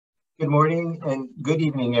Good morning and good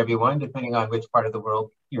evening, everyone, depending on which part of the world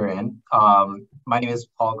you're in. My name is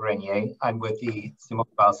Paul Grenier. I'm with the Simone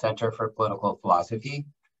Weil Center for Political Philosophy.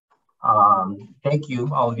 Thank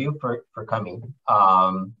you, all of you, for coming.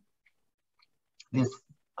 This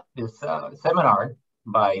seminar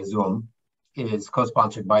by Zoom is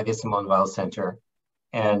co-sponsored by the Simone Weil Center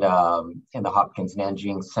and the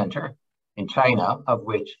Hopkins-Nanjing Center in China, of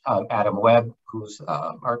which Adam Webb, who's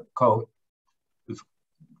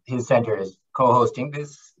his center is co-hosting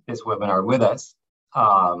this webinar with us.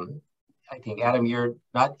 I think, Adam, you're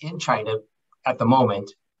not in China at the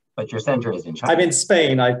moment, but your center is in China. I'm in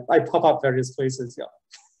Spain. I pop up various places, yeah.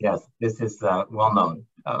 Yes, this is well known,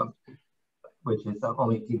 which is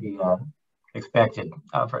only to be expected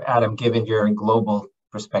for Adam, given your global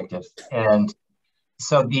perspectives. And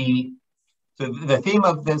so the theme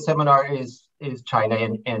of the seminar is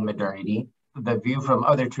China and modernity, the view from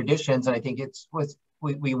other traditions. And I think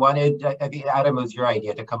we wanted, I think Adam, it was your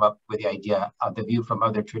idea to come up with the idea of the view from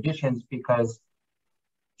other traditions, because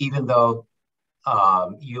even though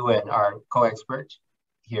you and our co-expert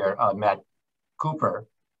here, Matt Cooper,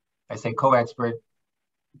 I say co-expert,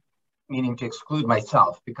 meaning to exclude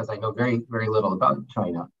myself because I know very, very little about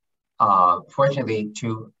China. Fortunately,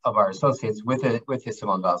 two of our associates with the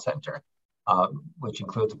Simone Weil Center, which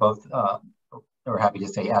includes both, we're happy to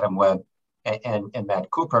say, Adam Webb and Matt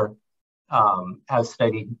Cooper, have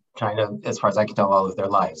studied China, as far as I can tell, all of their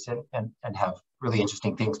lives, and have really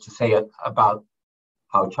interesting things to say about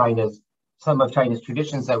how some of China's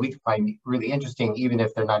traditions that we find really interesting, even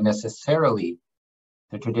if they're not necessarily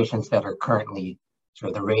the traditions that are currently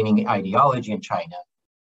sort of the reigning ideology in China,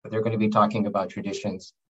 but they're going to be talking about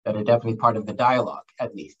traditions that are definitely part of the dialogue,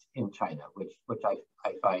 at least in China, which I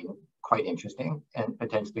find quite interesting and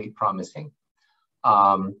potentially promising.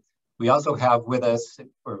 We also have with us,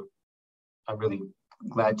 I'm really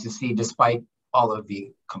glad to see, despite all of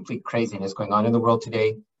the complete craziness going on in the world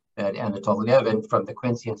today, that Anatol Levin from the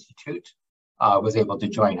Quincy Institute was able to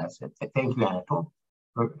join us. Thank you, Anatol,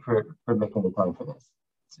 for making the time for this.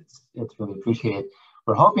 It's really appreciated.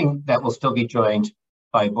 We're hoping that we'll still be joined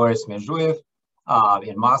by Boris Mezhuev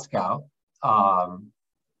in Moscow, and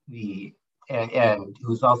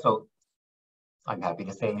who's also, I'm happy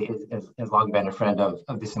to say, has long been a friend of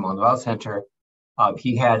the Simone Weil Center.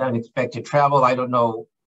 He had unexpected travel. I don't know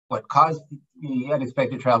what caused the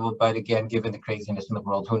unexpected travel, but again, given the craziness in the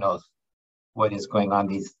world, who knows what is going on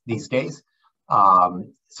these days.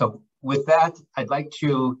 So with that, I'd like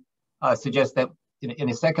to suggest that in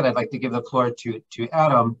a second, I'd like to give the floor to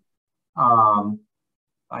Adam. I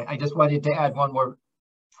just wanted to add one more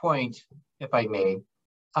point, if I may.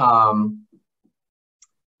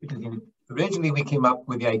 Because originally we came up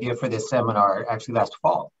with the idea for this seminar actually last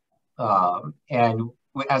fall. And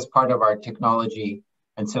as part of our technology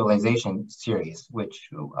and civilization series,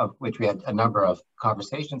 of which we had a number of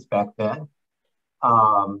conversations back then.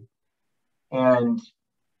 And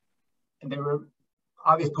there were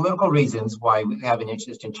obvious political reasons why we have an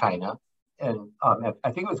interest in China. And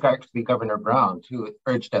I think it was actually Governor Brown who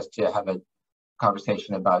urged us to have a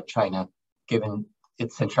conversation about China, given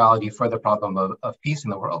its centrality for the problem of peace in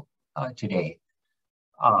the world today.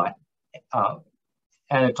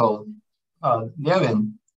 Anatol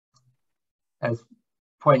Levin has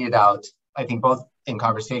pointed out, I think both in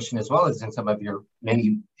conversation as well as in some of your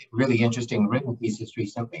many really interesting written pieces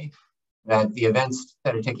recently, that the events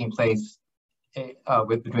that are taking place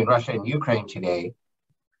between Russia and Ukraine today,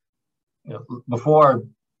 before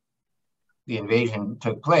the invasion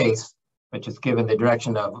took place, which is given the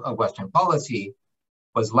direction of Western policy,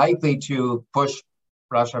 was likely to push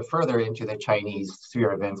Russia further into the Chinese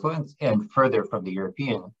sphere of influence and further from the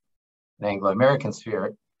European and Anglo-American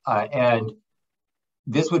sphere. And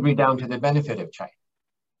this would redound to the benefit of China.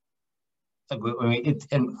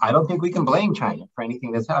 And I don't think we can blame China for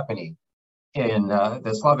anything that's happening in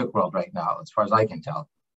the Slavic world right now, as far as I can tell.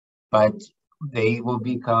 But they will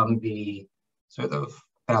become the sort of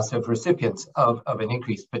passive recipients of an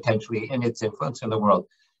increase potentially in its influence in the world,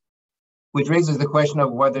 which raises the question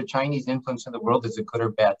of whether Chinese influence in the world is a good or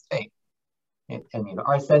bad thing. And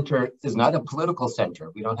our center is not a political center.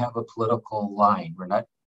 We don't have a political line.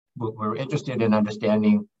 We're interested in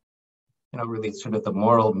understanding, really sort of the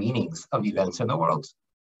moral meanings of events in the world,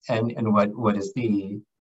 and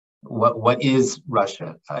what is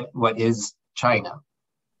Russia, what is China,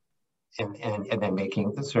 and then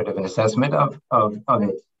making the sort of an assessment of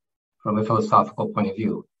it from a philosophical point of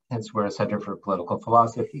view. Hence, we're a center for political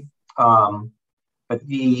philosophy. But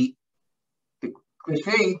the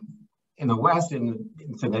cliche in the West, and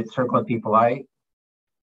so the circle of people I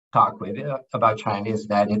talk with about China, is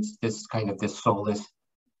that it's this kind of this soulless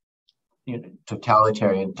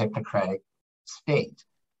totalitarian technocratic state.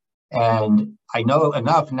 And I know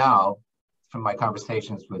enough now from my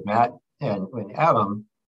conversations with Matt and with Adam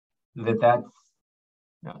that's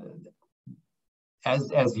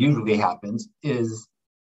as usually happens, is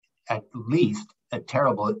at least a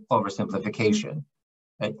terrible oversimplification.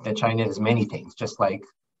 That China is many things, just like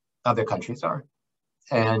other countries are.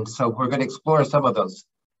 And so we're going to explore some of those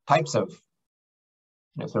types of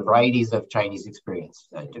varieties of Chinese experience,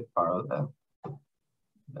 to borrow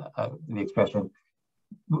the expression.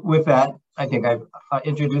 With that, I think I've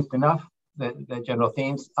introduced enough the general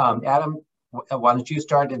themes. Adam, why don't you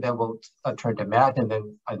start, and then we'll turn to Matt, and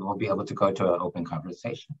then we'll be able to go to an open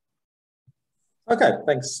conversation. Okay,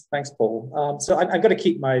 thanks, Paul. So I'm going to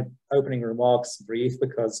keep my opening remarks brief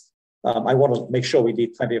because I want to make sure we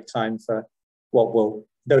leave plenty of time for what will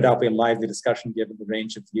no doubt be a lively discussion given the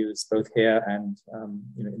range of views both here and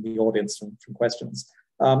in the audience from questions.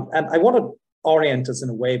 And I want to orient us in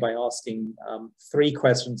a way by asking 3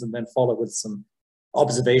 questions and then follow with some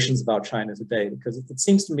observations about China today, because it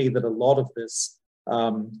seems to me that a lot of this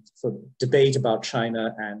sort of debate about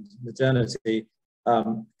China and modernity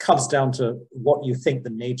comes down to what you think the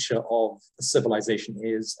nature of a civilization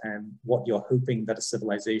is and what you're hoping that a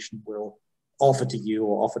civilization will offer to you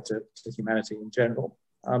or offer to humanity in general.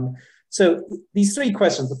 So these 3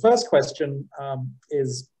 questions, the first question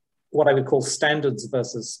is what I would call standards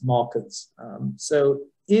versus markers. So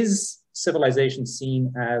is civilization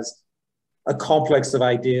seen as a complex of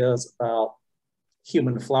ideas about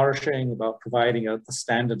human flourishing, about providing a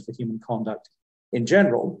standard for human conduct in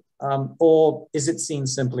general, or is it seen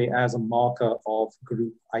simply as a marker of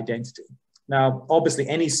group identity? Now, obviously,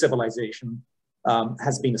 any civilization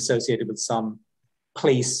has been associated with some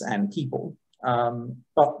place and people,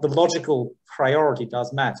 but the logical priority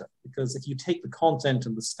does matter, because if you take the content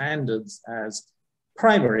and the standards as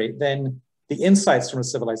primary, then the insights from a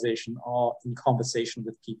civilization are in conversation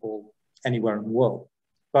with people anywhere in the world.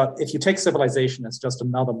 But if you take civilization as just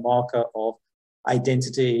another marker of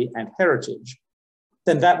identity and heritage,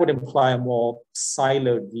 then that would imply a more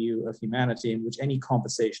siloed view of humanity in which any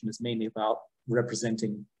conversation is mainly about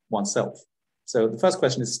representing oneself. So the first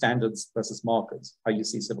question is standards versus markers, how you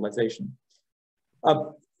see civilization.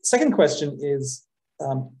 Second question is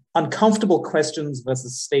uncomfortable questions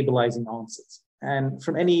versus stabilizing answers. And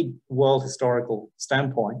from any world historical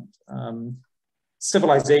standpoint,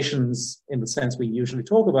 civilizations, in the sense we usually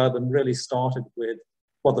talk about them, really started with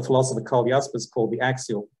what the philosopher Karl Jaspers called the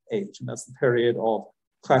axial age. And that's the period of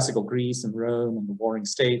classical Greece and Rome and the warring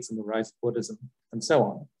states and the rise of Buddhism and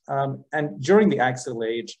so on. And during the axial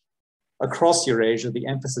age, across Eurasia, the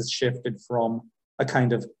emphasis shifted from a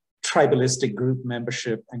kind of tribalistic group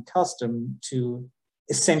membership and custom to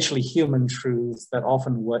essentially human truths that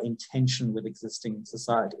often were in tension with existing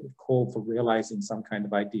society. It called for realizing some kind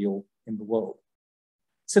of ideal in the world.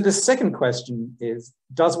 So the second question is,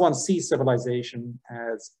 does one see civilization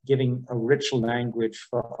as giving a rich language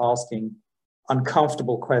for asking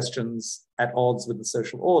uncomfortable questions at odds with the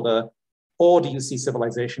social order, or do you see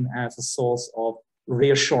civilization as a source of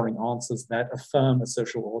reassuring answers that affirm a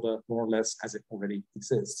social order more or less as it already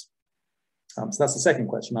exists? So that's the second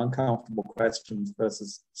question, uncomfortable questions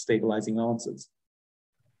versus stabilizing answers.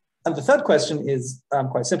 And the third question is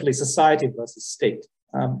quite simply society versus state.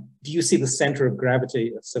 Do you see the center of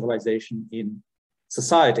gravity of civilization in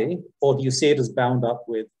society, or do you see it as bound up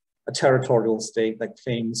with a territorial state that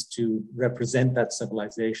claims to represent that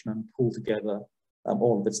civilization and pull together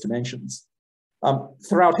all of its dimensions?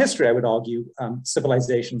 Throughout history, I would argue,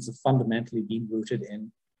 civilizations have fundamentally been rooted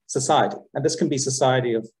in society. And this can be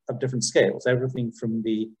society of different scales, everything from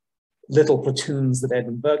the little platoons that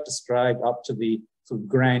Edmund Burke described up to the sort of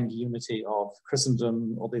grand unity of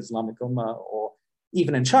Christendom or the Islamic Ummah, or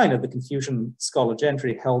even in China, the Confucian scholar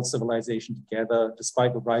gentry held civilization together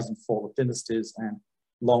despite the rise and fall of dynasties and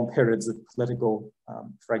long periods of political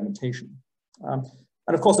fragmentation.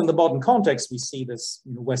 And of course, in the modern context, we see this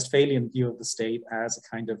Westphalian view of the state as a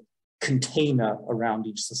kind of container around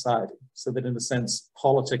each society, so that in a sense,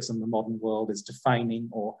 politics in the modern world is defining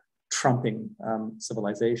or trumping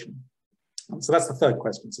civilization. So that's the third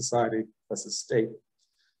question, society versus state.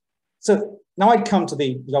 So now I'd come to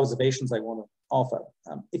the observations I want to offer.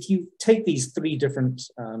 If you take these 3 different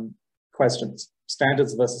questions,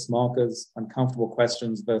 standards versus markers, uncomfortable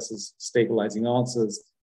questions versus stabilizing answers,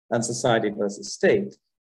 and society versus state,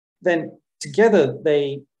 then together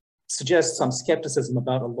they suggest some skepticism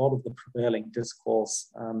about a lot of the prevailing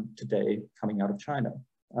discourse today coming out of China.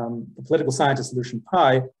 The political scientist Lucian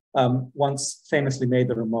Pai once famously made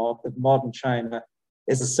the remark that modern China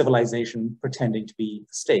is a civilization pretending to be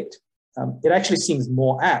a state. It actually seems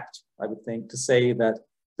more apt I would think, to say that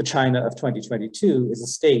the China of 2022 is a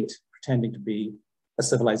state pretending to be a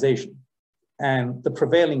civilization. And the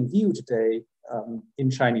prevailing view today in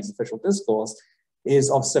Chinese official discourse is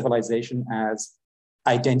of civilization as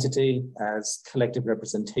identity, as collective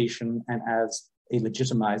representation, and as a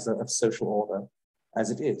legitimizer of social order as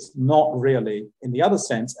it is, not really in the other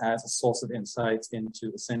sense as a source of insights into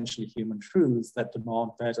essentially human truths that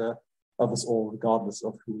demand better of us all, regardless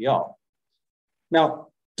of who we are. Now,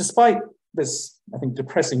 despite this, I think,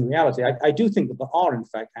 depressing reality, I do think that there are, in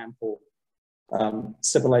fact, ample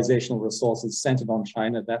civilizational resources centered on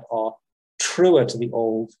China that are truer to the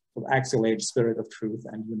old axial age spirit of truth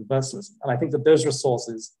and universalism. And I think that those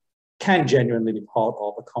resources can genuinely be part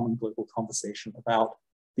of a common global conversation about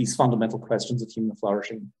these fundamental questions of human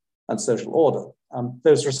flourishing and social order.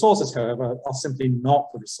 Those resources, however, are simply not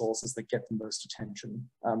the resources that get the most attention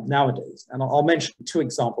nowadays. And I'll mention two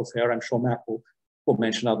examples here. I'm sure Matt will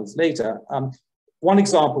mention others later. One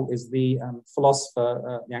example is the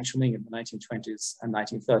philosopher Yang Shuming in the 1920s and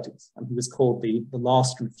 1930s, and he was called the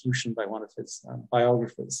last Confucian by one of his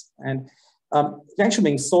biographers. And Yang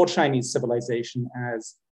Shuming saw Chinese civilization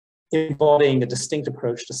as embodying a distinct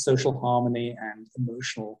approach to social harmony and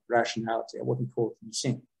emotional rationality, or what he called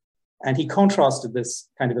Yixing. And he contrasted this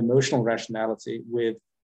kind of emotional rationality with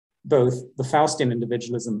both the Faustian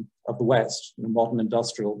individualism of the West, modern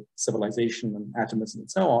industrial civilization and atomism and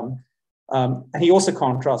so on. And he also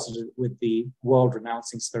contrasted it with the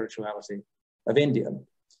world-renouncing spirituality of India.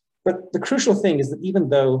 But the crucial thing is that even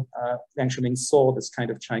though Yang Shuming saw this kind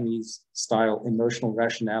of Chinese-style emotional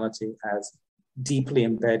rationality as deeply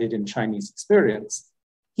embedded in Chinese experience,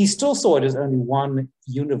 he still saw it as only one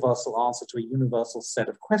universal answer to a universal set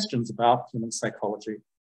of questions about human psychology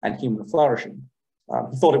and human flourishing.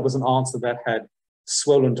 He thought it was an answer that had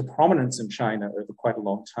swollen to prominence in China over quite a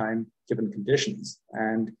long time, given conditions,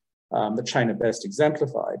 and that China best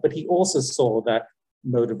exemplified. But he also saw that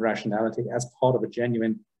mode of rationality as part of a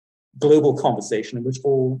genuine global conversation in which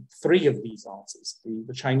all three of these answers,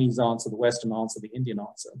 the Chinese answer, the Western answer, the Indian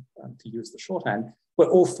answer, to use the shorthand, but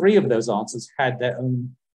all three of those answers had their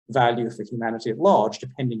own value for humanity at large,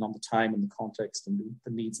 depending on the time and the context and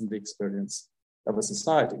the needs and the experience of a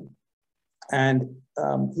society. And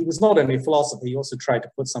he was not only a philosopher, he also tried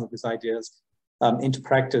to put some of his ideas into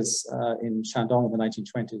practice in Shandong in the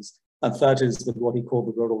 1920s and 30s with what he called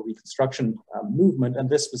the rural reconstruction movement. And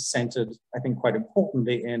this was centered, I think, quite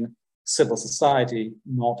importantly in civil society,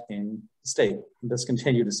 not in the state. And this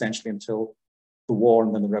continued essentially until the war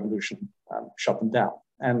and then the revolution shut them down.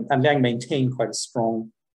 And Liang maintained quite a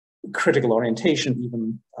strong critical orientation,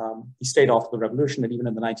 even he stayed after the revolution, and even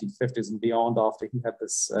in the 1950s and beyond, after he had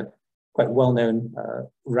this quite well-known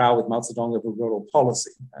row with Mao Zedong over rural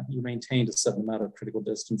policy. He maintained a certain amount of critical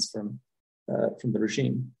distance from the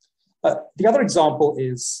regime. The other example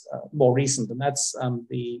is more recent, and that's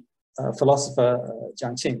the philosopher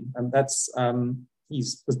Jiang Qing. And that's, he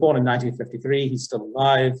was born in 1953, he's still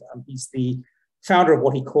alive. He's the founder of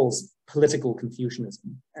what he calls political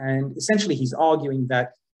Confucianism. And essentially he's arguing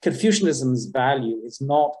that Confucianism's value is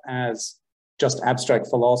not as just abstract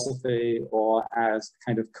philosophy or as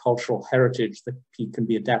kind of cultural heritage that can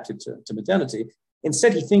be adapted to modernity.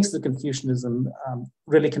 Instead, he thinks that Confucianism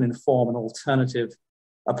really can inform an alternative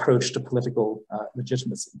approach to political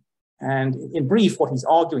legitimacy. And in brief, what he's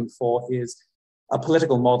arguing for is a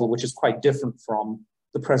political model which is quite different from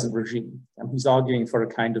the present regime. And he's arguing for a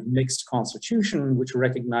kind of mixed constitution which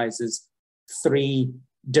recognizes three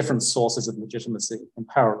different sources of legitimacy in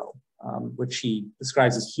parallel, which he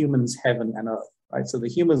describes as humans, heaven, and earth. Right? So the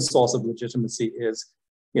human source of legitimacy is,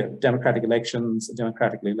 democratic elections, a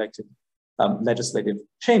democratically elected legislative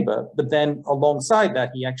chamber. But then alongside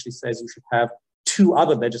that, he actually says you should have two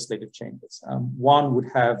other legislative chambers. One would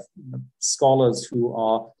have scholars who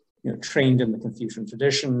are trained in the Confucian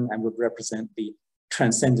tradition and would represent the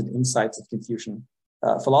transcendent insights of Confucian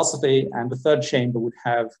philosophy. And the third chamber would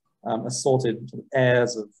have assorted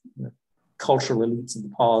heirs of cultural elites of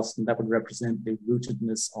the past, and that would represent the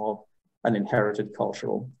rootedness of an inherited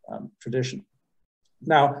cultural tradition.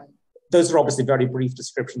 Now, those are obviously very brief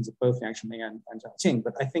descriptions of both Yang Shuming and Jiang Qing,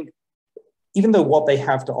 but I think even though what they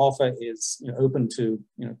have to offer is open to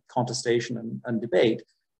contestation and debate,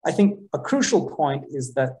 I think a crucial point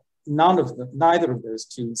is that neither of those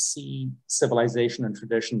two see civilization and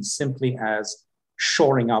tradition simply as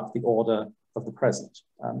shoring up the order of the present.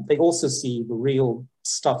 They also see the real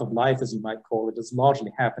stuff of life, as you might call it, as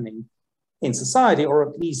largely happening in society, or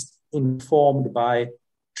at least informed by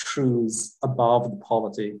truths above the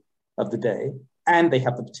polity of the day, and they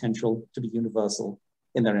have the potential to be universal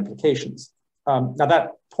in their implications. Now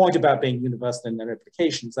that point about being universal in their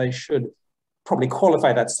implications, I should probably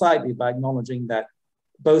qualify that slightly by acknowledging that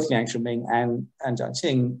both Liang Shuming and Jiang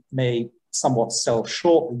Qing may somewhat sell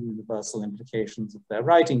short the universal implications of their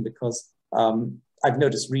writing, because I've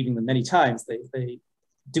noticed reading them many times, they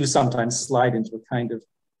do sometimes slide into a kind of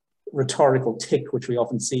rhetorical tick, which we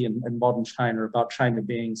often see in modern China, about China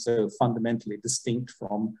being so fundamentally distinct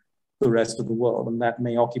from the rest of the world. And that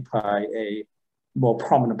may occupy a more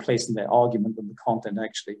prominent place in their argument than the content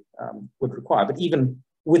actually would require. But even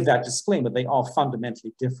with that disclaimer, they are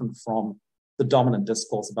fundamentally different from the dominant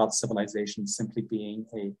discourse about civilization simply being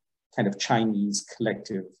a kind of Chinese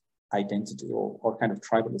collective identity or kind of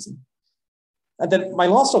tribalism. And then my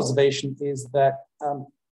last observation is that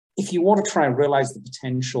if you want to try and realize the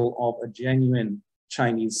potential of a genuine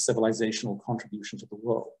Chinese civilizational contribution to the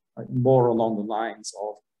world, right, more along the lines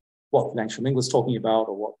of what Liang Shuming was talking about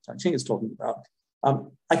or what Jiang Qing is talking about,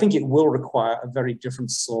 I think it will require a very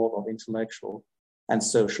different sort of intellectual and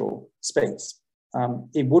social space.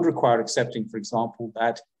 It would require accepting, for example,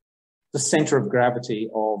 that the center of gravity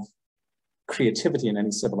of creativity in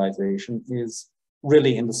any civilization is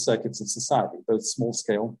really in the circuits of society, both small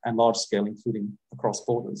scale and large scale, including across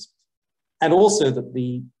borders. And also that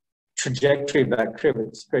the trajectory of that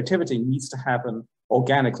creativity needs to happen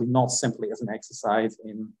organically, not simply as an exercise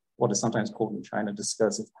in what is sometimes called in China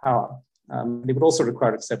discursive power. It would also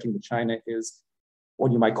require accepting that China is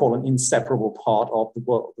what you might call an inseparable part of the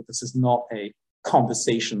world, that this is not a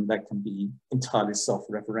conversation that can be entirely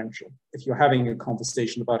self-referential. If you're having a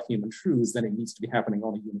conversation about human truths, then it needs to be happening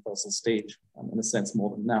on a universal stage, in a sense more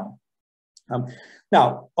than now.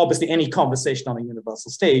 Now, obviously, any conversation on a universal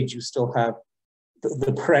stage, you still have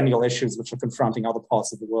the perennial issues which are confronting other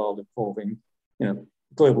parts of the world involving,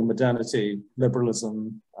 global modernity,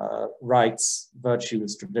 liberalism, rights,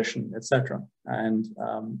 virtues, tradition, etc. And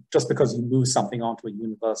just because you move something onto a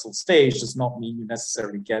universal stage does not mean you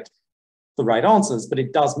necessarily get the right answers, but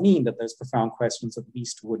it does mean that those profound questions at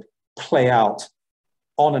least would play out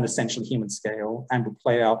on an essential human scale and would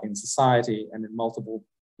play out in society and in multiple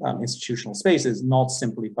institutional spaces, not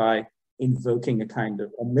simply by invoking a kind of,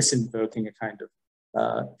 or misinvoking a kind of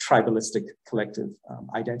tribalistic collective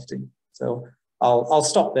identity. So I'll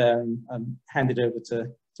stop there and hand it over to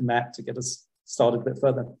Matt to get us started a bit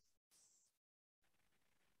further.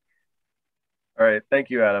 All right, thank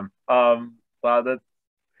you, Adam. Wow,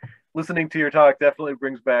 listening to your talk definitely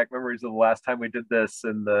brings back memories of the last time we did this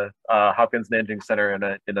in the Hopkins-Nanjing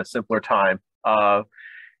Center in a simpler time.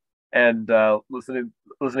 And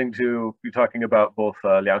listening to you talking about both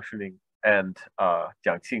Liang Shuming and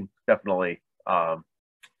Jiang Qing, definitely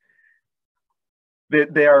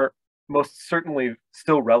they are most certainly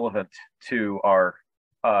still relevant to our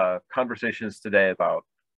conversations today about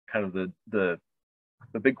kind of the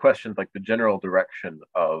big questions, like the general direction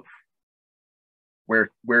of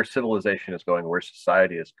where civilization is going, where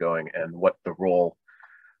society is going, and what the role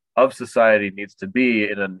of society needs to be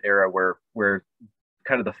in an era where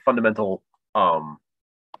kind of the fundamental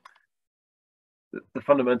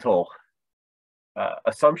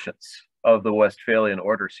assumptions of the Westphalian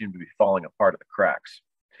order seem to be falling apart at the cracks.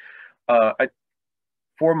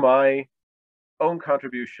 For my own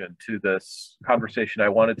contribution to this conversation, I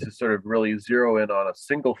wanted to sort of really zero in on a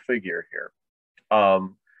single figure here,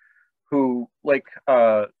 who, like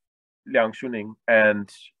Liang Shuming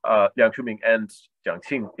and Jiang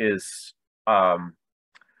Qing, is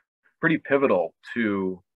pretty pivotal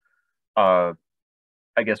to, I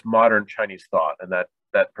guess, modern Chinese thought, and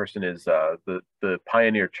that person is the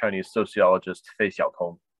pioneer Chinese sociologist Fei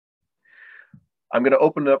Xiaotong. I'm going to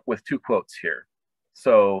open it up with two quotes here.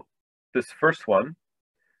 So this first one: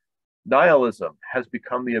 nihilism has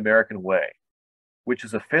become the American way, which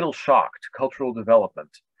is a fatal shock to cultural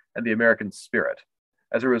development and the American spirit.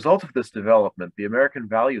 As a result of this development, the American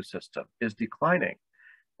value system is declining,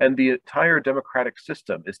 and the entire democratic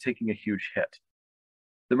system is taking a huge hit.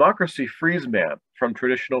 Democracy frees man from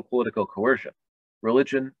traditional political coercion,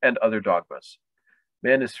 religion, and other dogmas.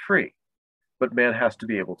 Man is free, but man has to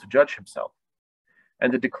be able to judge himself.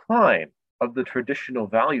 And the decline of the traditional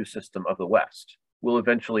value system of the West will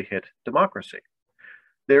eventually hit democracy.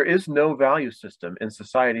 There is no value system in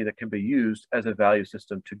society that can be used as a value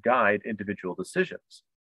system to guide individual decisions,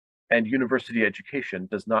 and university education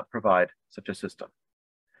does not provide such a system.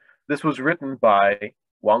 This was written by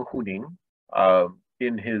Wang Huning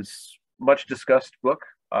in his much discussed book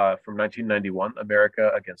from 1991,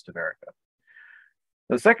 America Against America.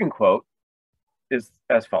 The second quote is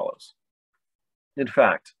as follows: in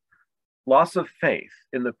fact, loss of faith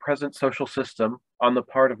in the present social system on the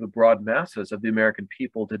part of the broad masses of the American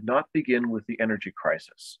people did not begin with the energy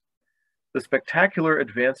crisis. The spectacular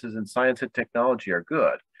advances in science and technology are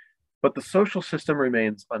good, but the social system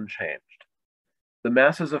remains unchanged. The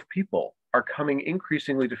masses of people are coming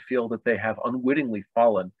increasingly to feel that they have unwittingly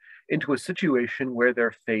fallen into a situation where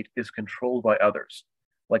their fate is controlled by others,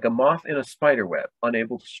 like a moth in a spider web,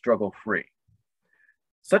 unable to struggle free.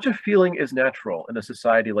 Such a feeling is natural in a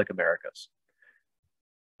society like America's.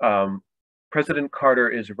 President Carter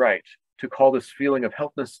is right to call this feeling of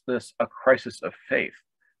helplessness a crisis of faith,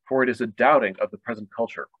 for it is a doubting of the present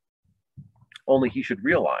culture. Only he should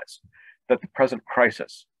realize that the present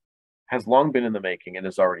crisis has long been in the making and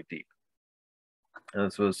is already deep.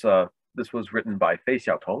 And this was written by Fei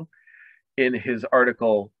Xiaotong in his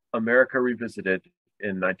article America Revisited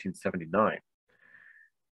in 1979.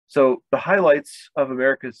 So the highlights of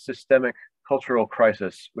America's systemic cultural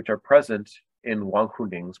crisis, which are present in Wang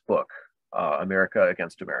Huning's book, America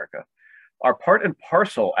Against America, are part and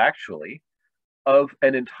parcel, actually, of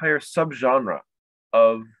an entire subgenre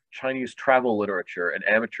of Chinese travel literature and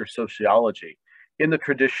amateur sociology in the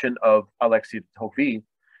tradition of Alexis de Tocqueville,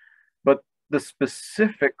 but the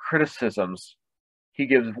specific criticisms he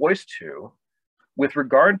gives voice to with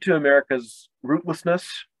regard to America's rootlessness,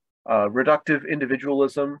 reductive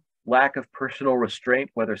individualism, lack of personal restraint,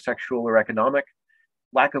 whether sexual or economic,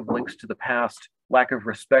 lack of links to the past, lack of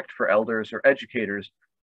respect for elders or educators.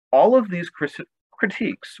 All of these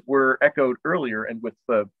critiques were echoed earlier and with,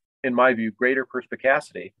 in my view, greater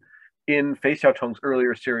perspicacity in Fei Xiaotong's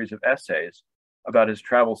earlier series of essays about his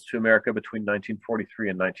travels to America between 1943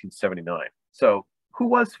 and 1979. So who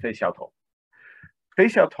was Fei Xiaotong? Fei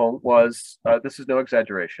Xiaotong was, this is no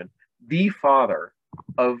exaggeration, the father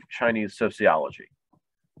of Chinese sociology.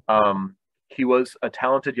 He was a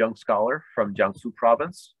talented young scholar from Jiangsu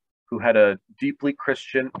province who had a deeply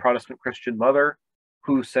Protestant Christian mother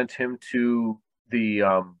who sent him to the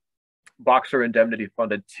Boxer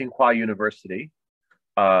Indemnity-funded Tsinghua University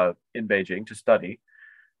in Beijing to study.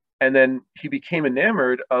 And then he became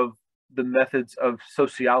enamored of the methods of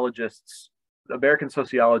sociologists, American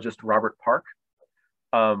sociologist Robert Park,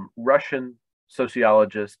 Russian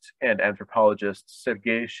sociologist and anthropologist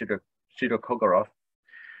Sergei Shirokogorov,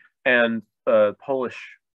 and Polish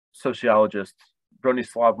sociologist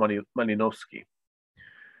Bronislaw Malinowski.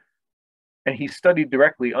 And he studied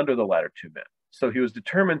directly under the latter two men. So he was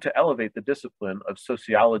determined to elevate the discipline of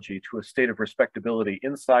sociology to a state of respectability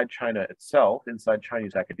inside China itself, inside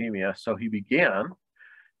Chinese academia. So he began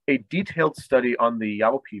a detailed study on the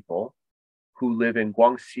Yao people who live in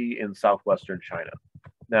Guangxi in southwestern China.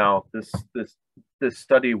 Now, this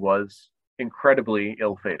study was incredibly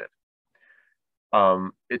ill-fated.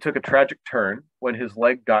 It took a tragic turn when his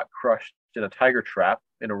leg got crushed in a tiger trap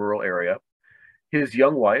in a rural area. His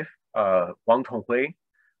young wife, Wang Tonghui,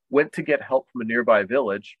 went to get help from a nearby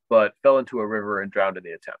village, but fell into a river and drowned in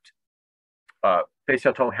the attempt. Fei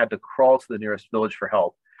Xiaotong had to crawl to the nearest village for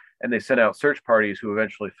help, and they sent out search parties who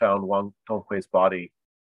eventually found Wang Tonghui's body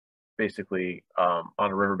basically on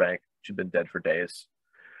a riverbank. She'd been dead for days.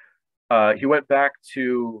 He went back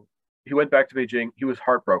to Beijing. He was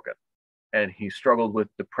heartbroken, and he struggled with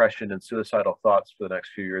depression and suicidal thoughts for the next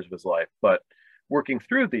few years of his life. But working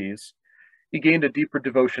through these, he gained a deeper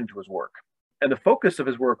devotion to his work. And the focus of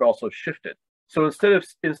his work also shifted. So instead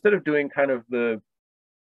of doing kind of the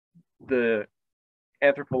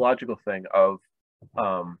anthropological thing of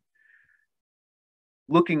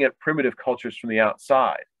looking at primitive cultures from the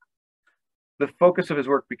outside, the focus of his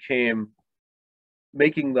work became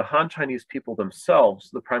making the Han Chinese people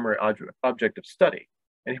themselves the primary object of study.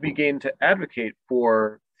 And he began to advocate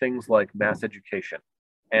for things like mass education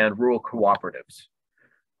and rural cooperatives.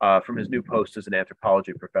 From his new post as an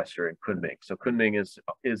anthropology professor in Kunming. So Kunming is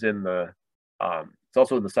in the it's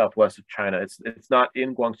also in the southwest of China. It's not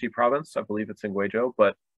in Guangxi province. I believe it's in Guizhou,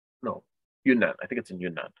 but no, Yunnan. I think it's in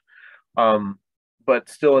Yunnan, but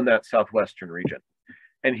still in that southwestern region.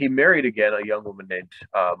 And he married again a young woman named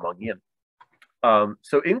Meng Yin.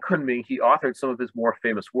 So in Kunming, he authored some of his more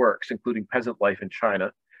famous works, including Peasant Life in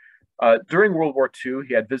China. During World War II,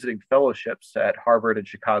 he had visiting fellowships at Harvard and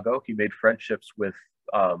Chicago. He made friendships with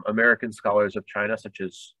American scholars of China, such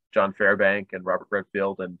as John Fairbank and Robert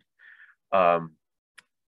Redfield, and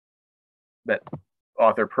that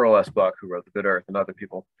author Pearl S. Buck, who wrote The Good Earth, and other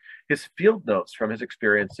people. His field notes from his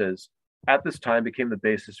experiences at this time became the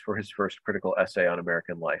basis for his first critical essay on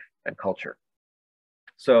American life and culture.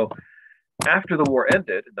 So after the war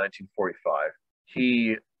ended in 1945,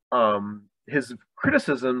 his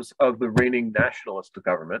criticisms of the reigning nationalist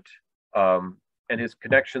government and his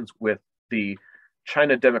connections with the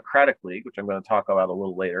China Democratic League, which I'm going to talk about a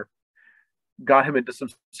little later, got him into some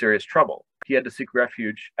serious trouble. He had to seek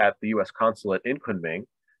refuge at the U.S. consulate in Kunming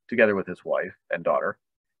together with his wife and daughter.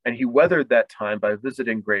 And he weathered that time by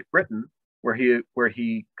visiting Great Britain, where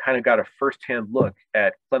he kind of got a firsthand look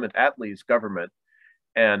at Clement Attlee's government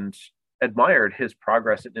and admired his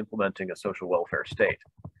progress in implementing a social welfare state.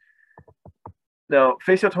 Now,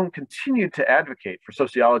 Fei Xiaotong continued to advocate for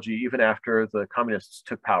sociology even after the communists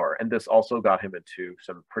took power, and this also got him into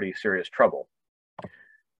some pretty serious trouble.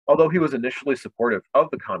 Although he was initially supportive of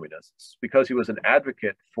the communists because he was an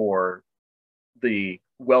advocate for the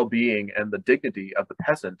well-being and the dignity of the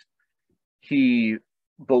peasant, he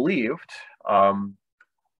believed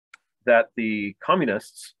that the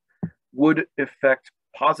communists would effect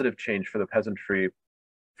positive change for the peasantry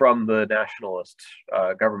from the nationalist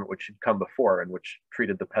government which had come before and which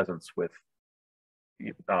treated the peasants with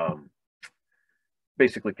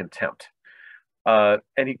basically contempt.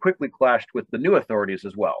 And he quickly clashed with the new authorities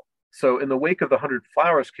as well. So in the wake of the 100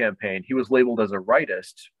 Flowers campaign, he was labeled as a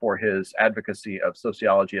rightist for his advocacy of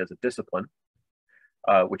sociology as a discipline,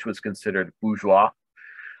 which was considered bourgeois.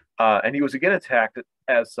 And he was again attacked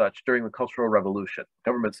as such during the Cultural Revolution.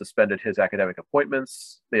 Government suspended his academic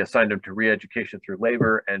appointments. They assigned him to re-education through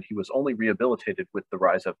labor, and he was only rehabilitated with the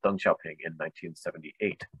rise of Deng Xiaoping in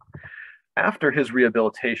 1978. After his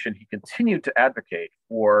rehabilitation, he continued to advocate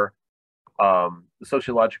for the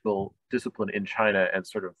sociological discipline in China and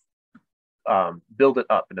sort of build it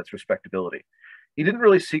up in its respectability. He didn't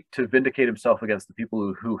really seek to vindicate himself against the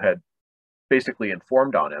people who had basically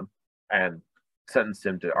informed on him and sentenced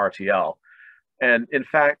him to RTL. And in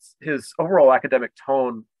fact, his overall academic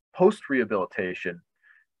tone post-rehabilitation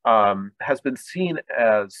has been seen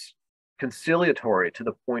as conciliatory to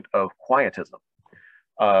the point of quietism.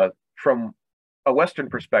 From a Western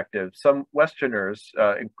perspective, some Westerners,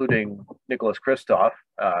 including Nicholas Kristof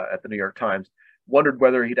at the New York Times, wondered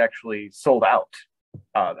whether he'd actually sold out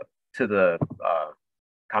to the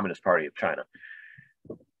Communist Party of China.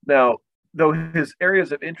 Now, though his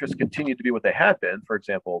areas of interest continued to be what they had been, for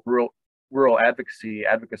example, rural advocacy,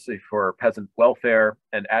 advocacy for peasant welfare,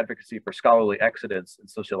 and advocacy for scholarly excellence and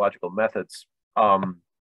sociological methods,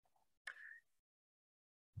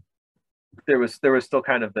 there was still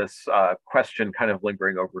kind of this question kind of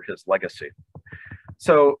lingering over his legacy.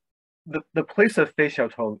 So the place of Fei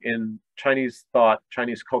Xiaotong in Chinese thought,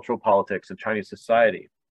 Chinese cultural politics, and Chinese society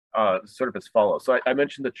sort of as follows. So I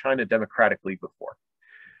mentioned the China Democratic League before.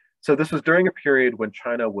 So this was during a period when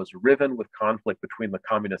China was riven with conflict between the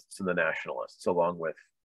communists and the nationalists, along with,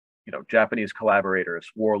 Japanese collaborators,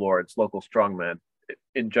 warlords, local strongmen.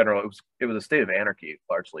 In general, it was a state of anarchy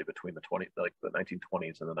largely between the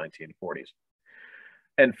 1920s and the 1940s.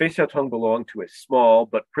 And Fei Xiaotong belonged to a small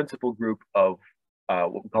but principal group of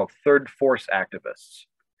what we call third force activists.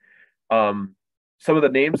 Some of the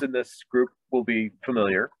names in this group will be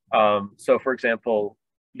familiar. So, for example,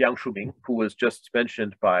 Yang Shuming, who was just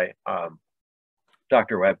mentioned by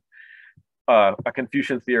Dr. Webb, a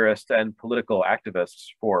Confucian theorist and political activist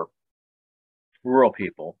for rural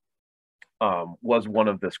people, was one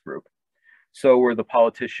of this group. So were the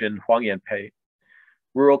politician Huang Yanpei,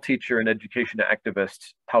 rural teacher and education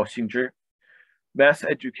activist Tao Xingzhi, mass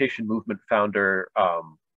education movement founder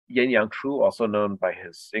Yan Yangchu, also known by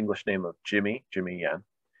his English name of Jimmy Yan,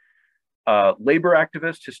 labor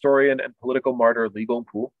activist, historian, and political martyr Li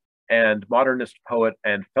Gongpu, and modernist poet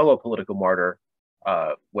and fellow political martyr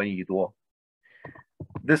Wen Yiduo.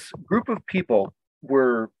 This group of people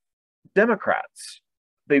were Democrats.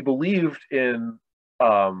 They believed in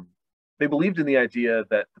the idea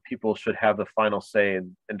that the people should have the final say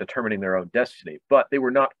in determining their own destiny, but they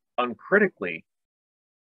were not uncritically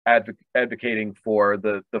advocating for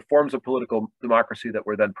the forms of political democracy that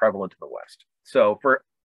were then prevalent in the West. So, for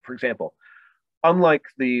example, unlike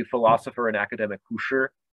the philosopher and academic Hu Shi,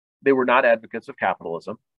 they were not advocates of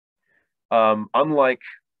capitalism. Unlike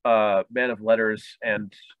man of letters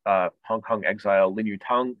and Hong Kong exile Lin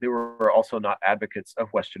Yutang, they were also not advocates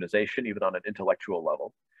of Westernization, even on an intellectual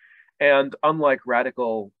level. And unlike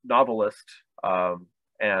radical novelist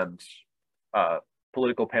and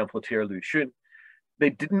political pamphleteer Lu Xun, they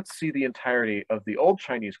didn't see the entirety of the old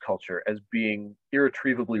Chinese culture as being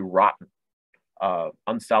irretrievably rotten,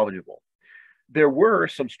 unsalvageable. There were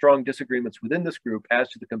some strong disagreements within this group as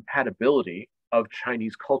to the compatibility of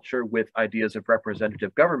Chinese culture with ideas of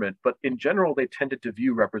representative government, but in general, they tended to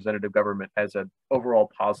view representative government as an overall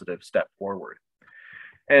positive step forward.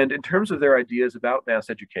 And in terms of their ideas about mass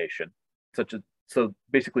education, so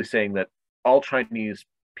basically saying that all Chinese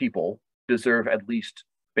people deserve at least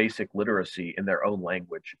basic literacy in their own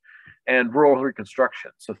language, and rural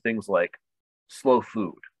reconstruction, so things like slow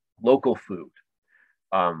food, local food,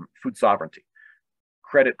 food sovereignty,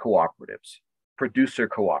 credit cooperatives, producer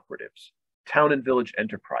cooperatives, town and village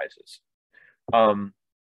enterprises.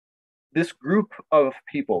 This group of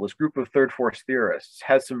people, this group of third force theorists,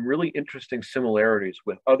 has some really interesting similarities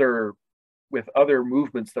with other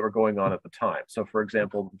movements that were going on at the time. So, for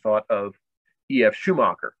example, the thought of E.F.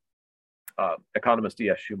 Schumacher, economist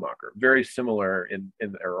E.F. Schumacher, very similar in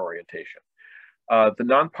their orientation. The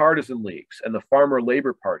nonpartisan leagues and the farmer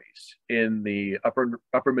labor parties in the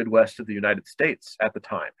upper Midwest of the United States at the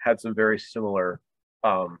time had some very similar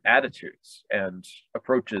attitudes and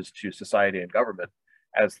approaches to society and government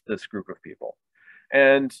as this group of people.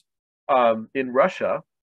 And in Russia,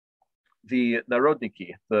 the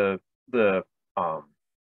Narodniki, the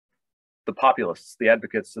populists, the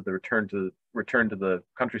advocates of the return to the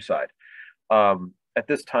countryside, at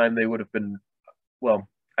this time they would have been, well,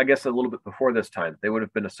 I guess a little bit before this time, they would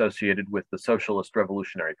have been associated with the Socialist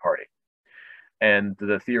Revolutionary Party. And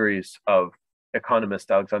the theories of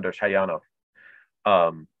economist Alexander Chayanov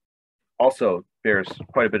also bears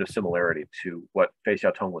quite a bit of similarity to what Fei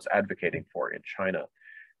Xiaotong was advocating for in China.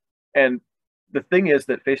 And the thing is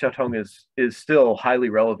that Fei Xiaotong is still highly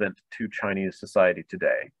relevant to Chinese society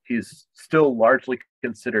today. He's still largely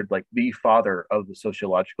considered like the father of the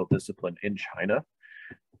sociological discipline in China.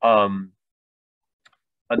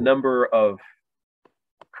 A number of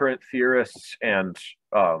current theorists and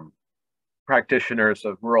practitioners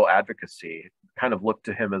of rural advocacy kind of look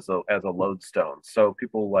to him as a lodestone. So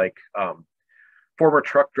people like former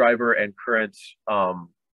truck driver and current, I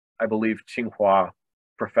believe, Tsinghua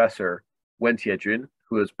professor Wen Tiejun,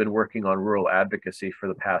 who has been working on rural advocacy for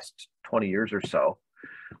the past 20 years or so,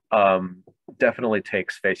 definitely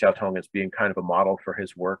takes Fei Xiaotong as being kind of a model for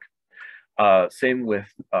his work. Same with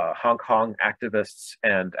Hong Kong activists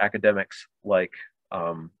and academics like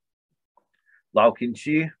Lau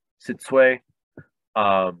Qinqi, Sicui,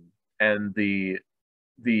 and the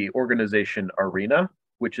organization Arena,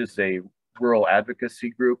 which is a rural advocacy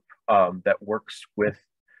group that works with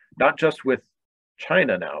not just with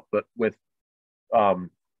China now, but with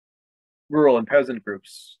rural and peasant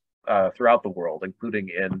groups throughout the world, including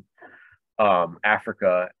in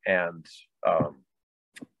Africa and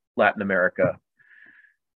Latin America,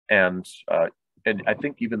 and I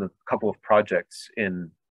think even a couple of projects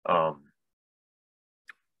in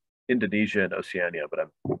Indonesia and Oceania, but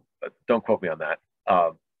don't quote me on that.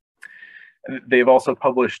 They've also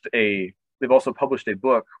published a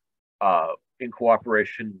book in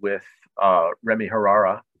cooperation with Remy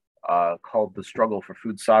Harara called "The Struggle for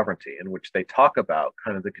Food Sovereignty," in which they talk about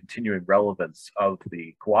kind of the continuing relevance of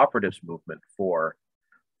the cooperatives movement for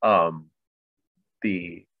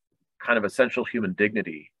the kind of essential human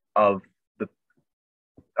dignity of the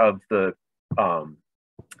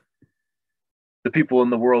people in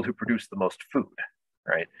the world who produce the most food,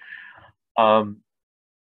 right?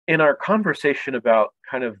 In our conversation about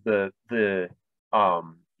kind of the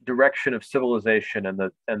direction of civilization and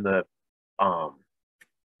the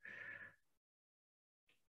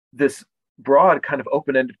this broad kind of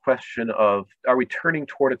open-ended question of, are we turning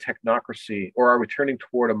toward a technocracy, or are we turning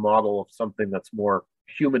toward a model of something that's more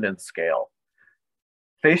human in scale?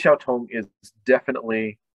 Fei Xiaotong is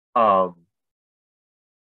definitely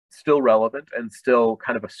still relevant and still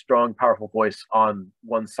kind of a strong, powerful voice on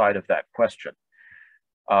one side of that question.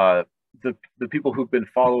 The people who've been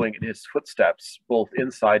following in his footsteps, both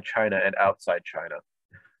inside China and outside China,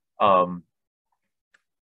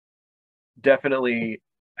 definitely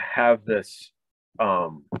have this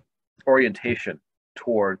orientation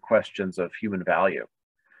toward questions of human value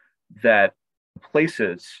that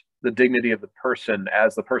places the dignity of the person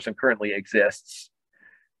as the person currently exists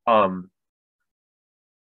in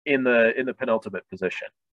the penultimate position.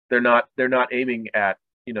 They're not aiming at,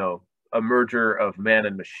 you know, a merger of man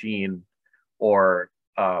and machine, or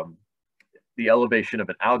the elevation of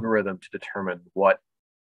an algorithm to determine what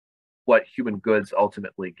human goods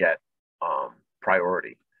ultimately get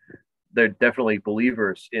priority. They're definitely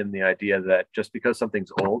believers in the idea that just because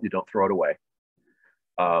something's old, you don't throw it away.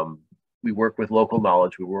 We work with local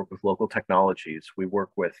knowledge, we work with local technologies, we work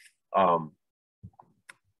with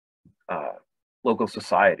local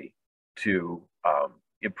society to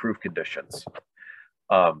improve conditions.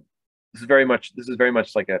 This is very much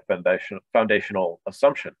like a foundational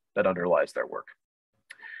assumption that underlies their work.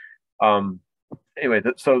 Anyway,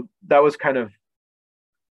 so that was kind of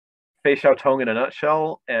Fei Xiaotong in a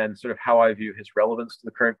nutshell, and sort of how I view his relevance to the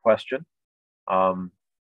current question. And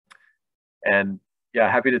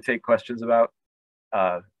yeah, happy to take questions about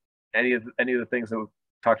any of the things that we've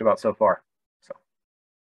talked about so far. So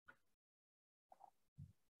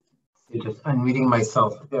just unmuting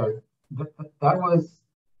myself there. That was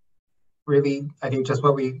really, I think, just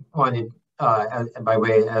what we wanted by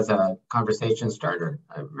way as a conversation starter.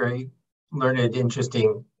 Very learned,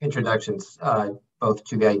 interesting introductions, both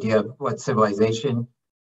to the idea of what civilization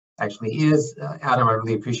actually is. Adam, I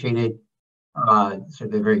really appreciated sort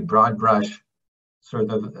of the very broad brush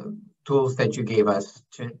sort of tools that you gave us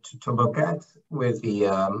to look at with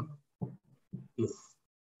the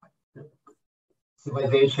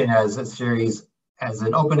civilization as a series, as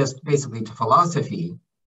an openness basically to philosophy,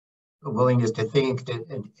 a willingness to think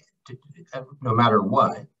no matter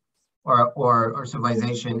what, or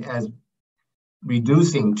civilization as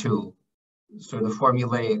reducing to sort of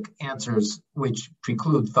formulaic answers which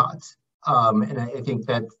preclude thoughts. And I think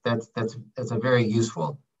that's a very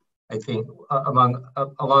useful, I think,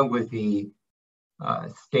 along with the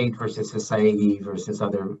state versus society versus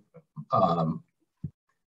other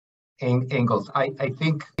angles. I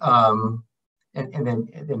think, and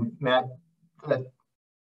then Matt,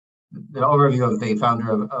 the overview of the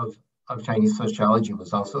founder of Chinese sociology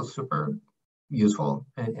was also super useful.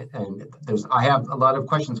 And I have a lot of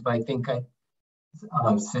questions, but I think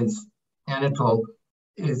since Anatole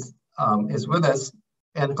is with us,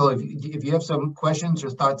 Anatole, if you have some questions or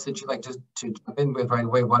thoughts that you'd like to jump in with right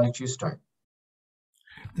away, why don't you start?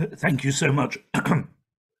 Thank you so much.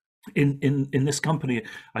 In this company,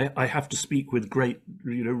 I have to speak with great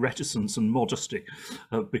reticence and modesty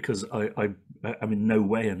because I'm in no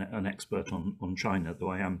way an expert on China,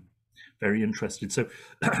 though I am very interested. So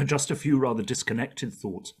just a few rather disconnected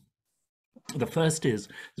thoughts. The first is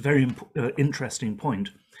a very interesting point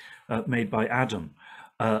made by Adam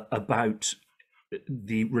about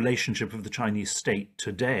the relationship of the Chinese state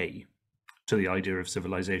today to the idea of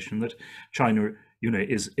civilization, that China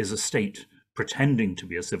is a state pretending to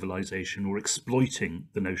be a civilization or exploiting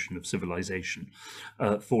the notion of civilization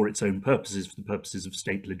for its own purposes, for the purposes of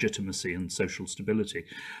state legitimacy and social stability.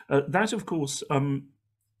 That, of course,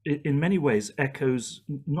 in many ways echoes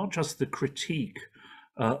not just the critique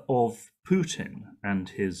of Putin and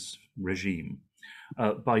his regime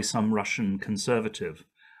by some Russian conservative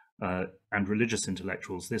and religious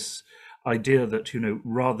intellectuals, this idea that,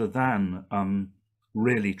 rather than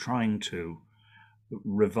really trying to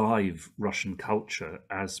revive Russian culture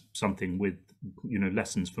as something with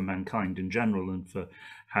lessons for mankind in general and for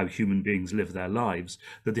how human beings live their lives,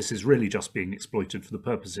 that this is really just being exploited for the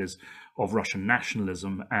purposes of Russian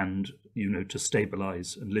nationalism and to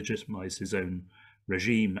stabilize and legitimize his own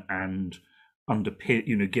regime and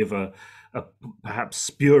give a perhaps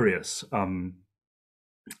spurious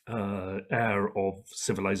air of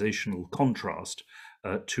civilizational contrast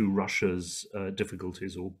to Russia's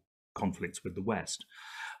difficulties or conflicts with the West.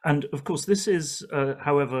 And of course, this is,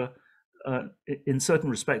 however, in certain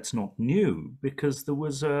respects not new, because there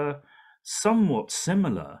was a somewhat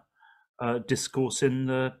similar discourse in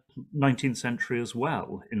the 19th century as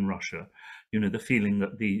well in Russia. The feeling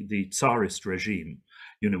that the Tsarist regime,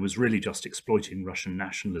 was really just exploiting Russian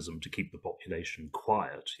nationalism to keep the population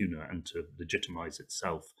quiet, and to legitimize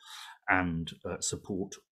itself and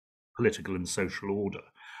support political and social order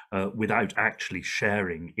without actually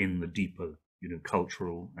sharing in the deeper,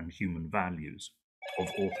 cultural and human values of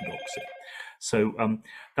orthodoxy. So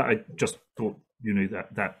that I just thought,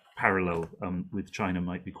 that parallel with China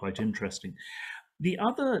might be quite interesting. The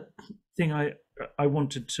other thing I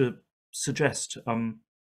wanted to suggest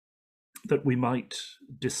that we might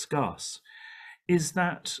discuss is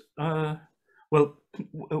that, when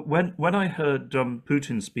I heard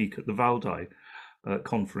Putin speak at the Valdai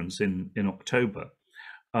conference in October,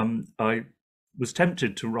 I was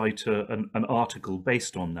tempted to write an article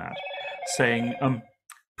based on that, saying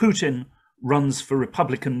Putin runs for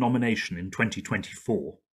Republican nomination in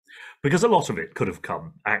 2024, because a lot of it could have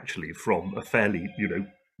come actually from a fairly,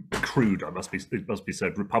 crude, it must be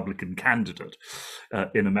said, Republican candidate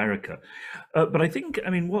in America. But I think,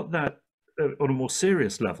 what that, on a more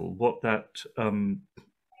serious level, what that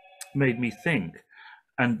made me think,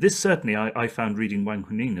 and this certainly I found reading Wang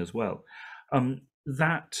Huning as well,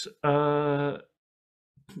 that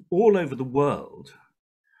all over the world,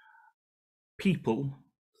 people,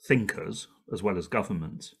 thinkers, as well as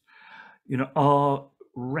governments, are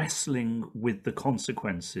wrestling with the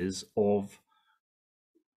consequences of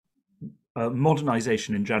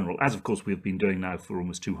modernization in general, as of course we've been doing now for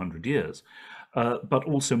almost 200 years, but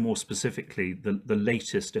also more specifically the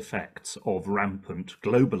latest effects of rampant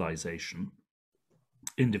globalization,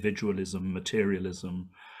 individualism, materialism,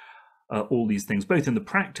 all these things, both in the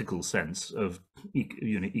practical sense of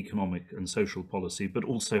economic and social policy, but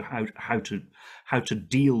also how to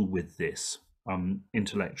deal with this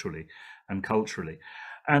intellectually and culturally.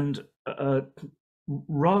 And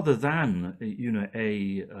rather than, you know,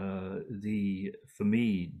 the, for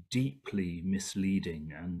me, deeply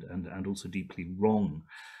misleading and also deeply wrong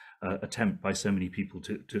attempt by so many people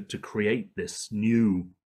to create this new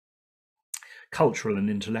cultural and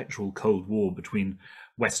intellectual Cold War between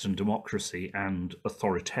Western democracy and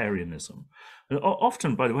authoritarianism.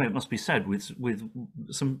 Often, by the way, it must be said, with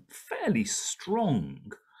some fairly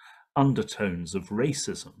strong undertones of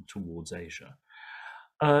racism towards Asia.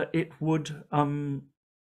 It would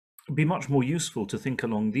be much more useful to think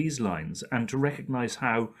along these lines and to recognize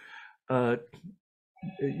how,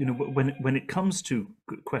 you know, when it comes to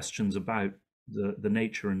questions about the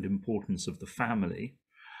nature and importance of the family,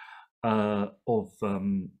 of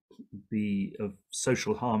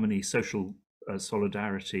social harmony, social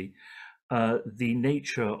solidarity, the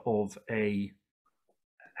nature of a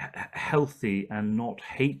healthy and not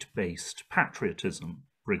hate-based patriotism,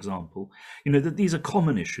 for example, you know, that these are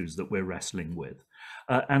common issues that we're wrestling with,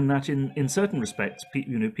 and that in certain respects,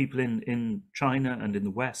 you know, people in China and in the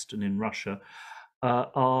West and in Russia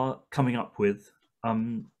are coming up with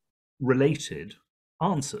related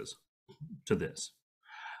answers to this.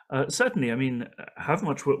 Certainly, I mean, however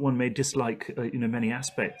much one may dislike, you know, many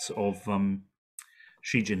aspects of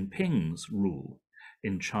Xi Jinping's rule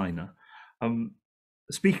in China,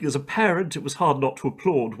 speaking as a parent, it was hard not to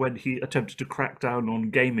applaud when he attempted to crack down on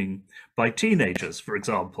gaming by teenagers, for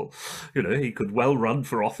example. You know, he could well run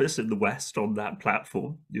for office in the West on that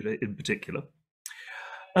platform, you know, in particular.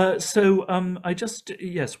 So I just,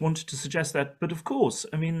 yes, wanted to suggest that. But of course,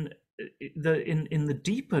 I mean, in the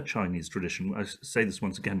deeper Chinese tradition, I say this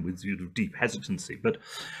once again with sort of deep hesitancy, but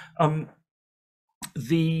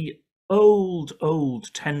the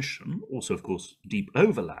old tension, also of course deep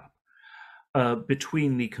overlap,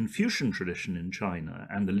 between the Confucian tradition in China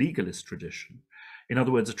and the legalist tradition. In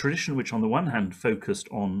other words, a tradition which on the one hand focused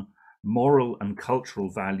on moral and cultural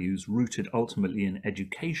values rooted ultimately in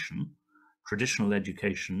education, traditional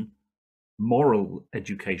education, moral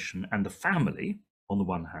education, and the family on the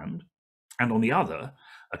one hand, and on the other,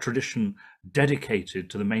 a tradition dedicated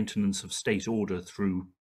to the maintenance of state order through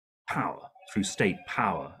power, through state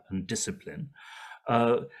power and discipline.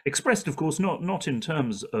 Expressed, of course, not in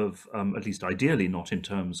terms of, at least ideally, not in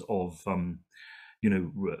terms of, you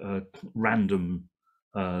know, random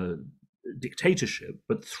dictatorship,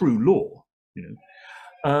 but through law. You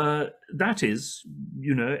know, that is,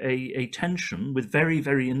 you know, a tension with very,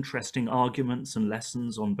 very interesting arguments and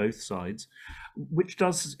lessons on both sides, which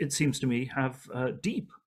does, it seems to me, have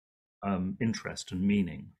deep interest and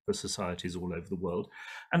meaning for societies all over the world.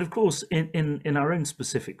 And of course, in our own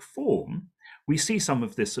specific form, we see some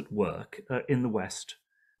of this at work in the West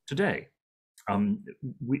today,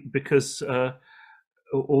 because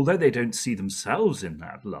although they don't see themselves in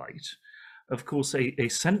that light, of course, a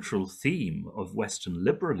central theme of Western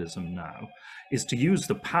liberalism now is to use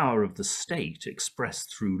the power of the state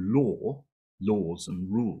expressed through laws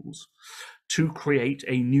and rules, to create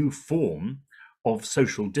a new form of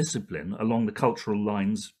social discipline along the cultural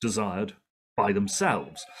lines desired by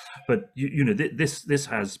themselves. But you know, this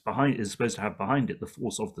has is supposed to have behind it the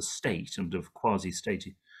force of the state and of quasi-state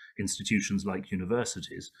institutions like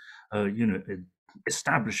universities, you know,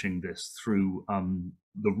 establishing this through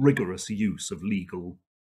the rigorous use of legal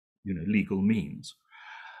means.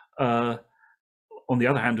 On the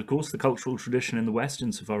other hand, of course, the cultural tradition in the West,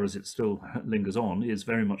 insofar as it still lingers on, is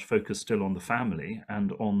very much focused still on the family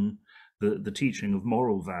and on the teaching of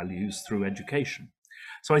moral values through education.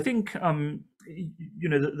 So I think, you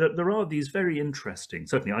know, there are these very interesting,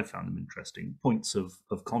 certainly I found them interesting, points of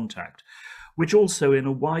contact, which also in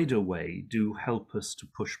a wider way do help us to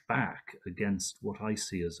push back against what I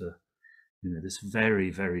see as a, you know, this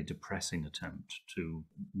very, very depressing attempt to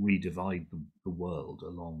redivide the world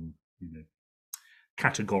along, you know,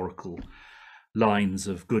 categorical lines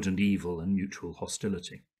of good and evil and mutual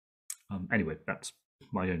hostility. Anyway, that's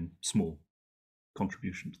my own small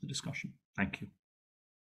contribution to the discussion. Thank you.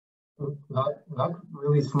 Not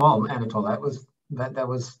really small, Anatole. That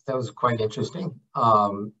was quite interesting,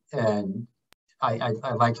 and I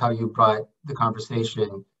liked how you brought the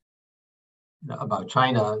conversation about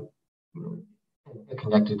China and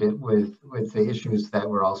connected it with the issues that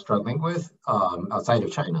we're all struggling with outside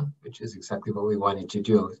of China, which is exactly what we wanted to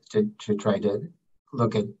do, to try to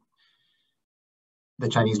look at the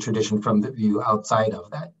Chinese tradition from the view outside of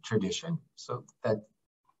that tradition. So that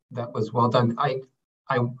was well done.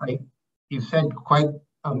 You said quite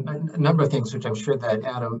a number of things, which I'm sure that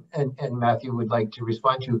Adam and Matthew would like to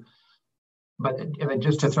respond to. But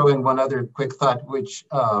just to throw in one other quick thought, which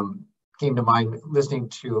came to mind listening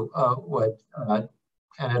to what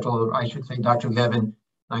Anatole, or I should say Dr. Levin,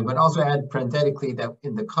 I would also add parenthetically that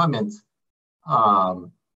in the comments,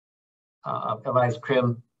 Elias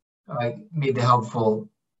Krim made the helpful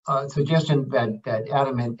suggestion that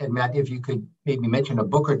Adam and Matt, if you could maybe mention a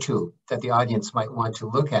book or two that the audience might want to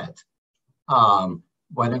look at.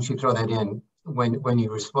 Why don't you throw that in when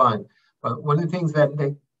you respond? But one of the things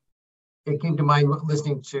that came to mind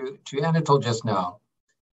listening to Anatole just now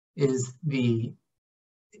is a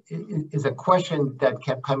question that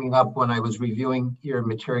kept coming up when I was reviewing your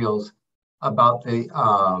materials about the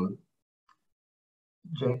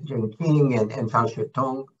Zhengqing and Fao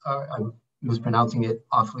Shetong. I'm mispronouncing it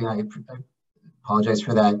awfully. I apologize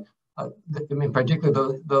for that. In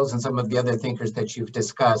particular, those and some of the other thinkers that you've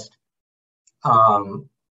discussed. The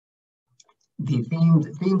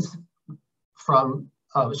themes from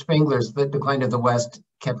Spengler's The Decline of the West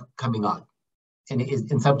kept coming up,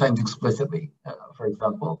 and sometimes explicitly. For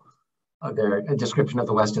example, a description of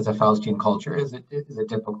the West as a Faustian culture is a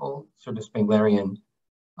typical sort of Spenglerian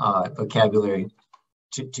vocabulary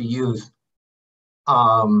to use.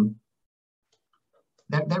 That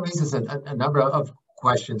raises a number of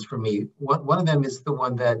questions for me. One of them is the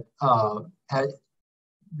one that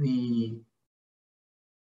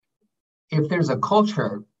if there's a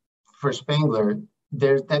culture for Spengler,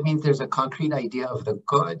 that means there's a concrete idea of the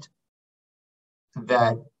good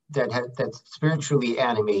that's spiritually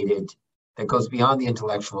animated, that goes beyond the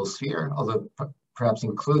intellectual sphere, although perhaps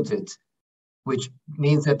includes it, which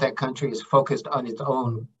means that country is focused on its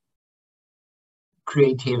own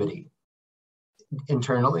creativity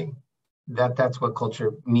internally. That's what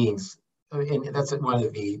culture means. And that's one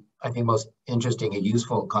of the, I think, most interesting and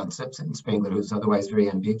useful concepts in Spengler, who's otherwise very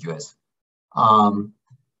ambiguous.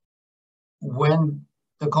 When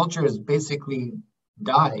the culture is basically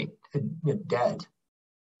dead,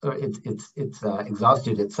 or it's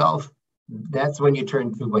exhausted itself, that's when you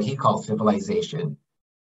turn to what he calls civilization,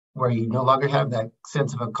 where you no longer have that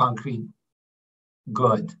sense of a concrete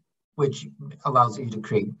good, which allows you to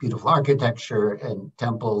create beautiful architecture and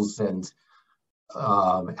temples and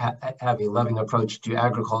have a loving approach to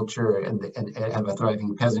agriculture and have a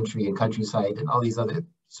thriving peasantry and countryside and all these other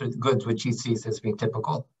sort of goods which he sees as being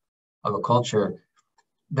typical of a culture.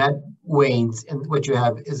 That wanes, and what you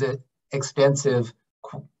have is an extensive,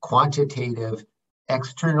 quantitative,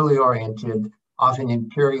 externally oriented, often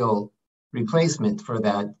imperial replacement for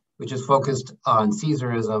that, which is focused on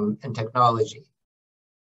Caesarism and technology.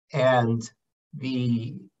 And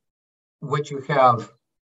what you have,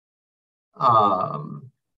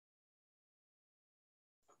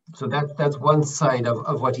 so that's one side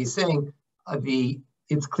of what he's saying.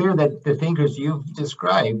 It's clear that the thinkers you've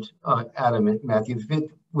described, Adam and Matthew, fit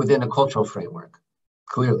within a cultural framework,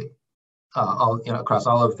 clearly, across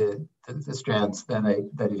all of the strands that I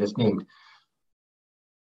just named.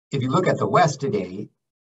 If you look at the West today,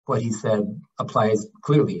 what he said applies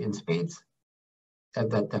clearly in spades.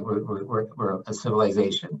 That we're a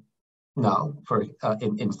civilization now, for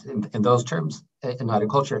in those terms, and not a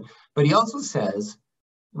culture. But he also says,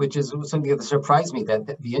 which is something that surprised me,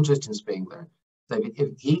 that the interest in Spengler, that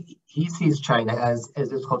if he sees China as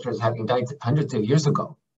this culture as having died hundreds of years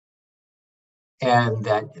ago, and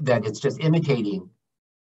that it's just imitating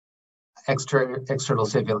external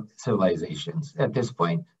civilizations at this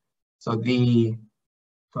point. So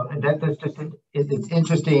that's just it's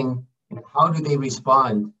interesting. How do they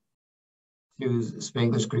respond to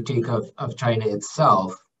Spengler's critique of China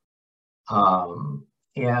itself? And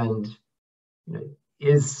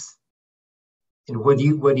what do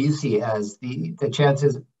you see as the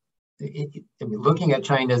chances? Looking at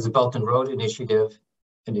China as a Belt and Road Initiative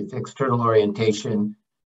and its external orientation,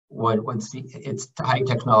 its high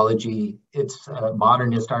technology, its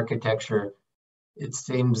modernist architecture, it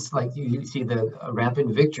seems like you see the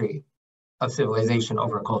rampant victory of civilization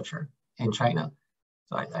over culture in China.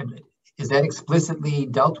 So is that explicitly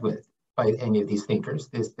dealt with by any of these thinkers,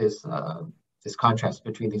 this contrast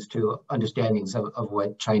between these two understandings of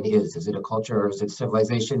what China is? Is it a culture or is it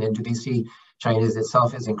civilization? And do they see China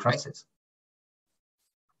itself as in crisis?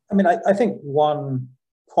 I mean, I think one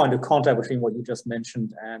point of contact between what you just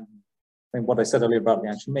mentioned and what I said earlier about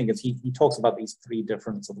Liang Shiming is he talks about these three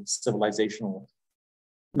different sort of civilizational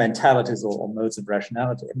mentalities or modes of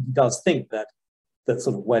rationality. And he does think that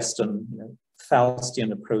sort of Western,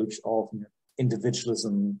 Faustian approach of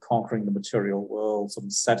individualism, conquering the material world, sort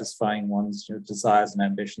of satisfying one's desires and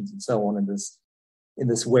ambitions and so on in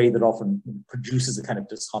this way that often produces a kind of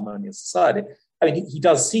disharmonious society. I mean, he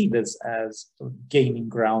does see this as sort of gaining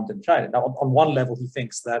ground in China. Now, on one level, he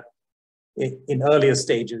thinks that in earlier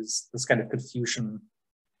stages, this kind of Confucian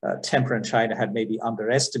temper in China had maybe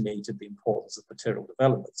underestimated the importance of material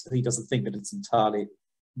development. So he doesn't think that it's entirely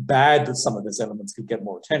bad that some of those elements could get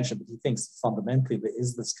more attention, but he thinks that fundamentally there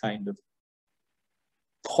is this kind of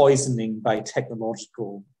poisoning by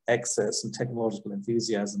technological excess and technological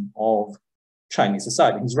enthusiasm of Chinese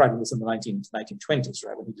society. He's writing this in the 1920s,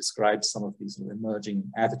 right, when he describes some of these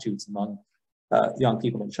emerging attitudes among young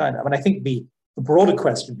people in China. I mean, I think the broader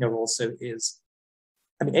question here also is,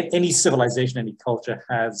 I mean, any civilization, any culture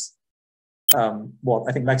has what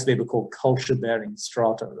I think Max Weber called culture-bearing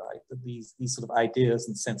strata, right? That these sort of ideas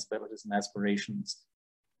and sensibilities and aspirations,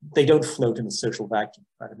 they don't float in a social vacuum,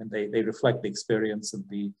 right? I mean, they reflect the experience and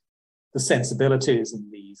the sensibilities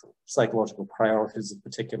and the sort of psychological priorities of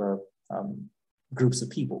particular groups of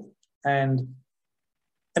people. And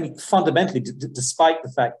I mean, fundamentally, despite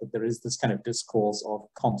the fact that there is this kind of discourse of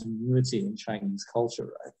continuity in Chinese culture,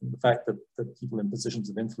 right? And the fact that people in positions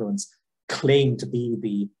of influence claim to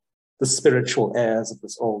be the spiritual heirs of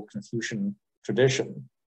this old Confucian tradition,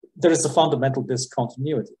 there is a fundamental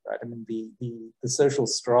discontinuity, right? I mean, the social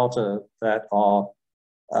strata that are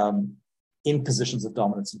in positions of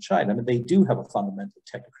dominance in China, I mean, they do have a fundamental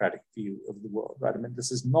technocratic view of the world, right? I mean,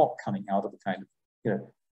 this is not coming out of a kind of,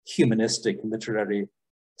 humanistic, literary,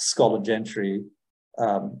 scholar gentry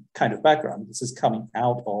kind of background. This is coming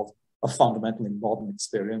out of a fundamentally modern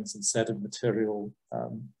experience and set of material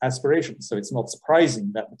aspirations. So it's not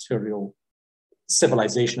surprising that material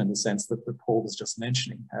civilization, in the sense that Paul was just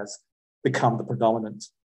mentioning, has become the predominant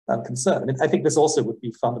concern. And I think this also would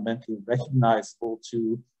be fundamentally recognizable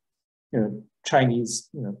to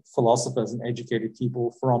Chinese philosophers and educated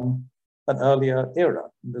people from an earlier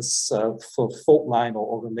era. This fault line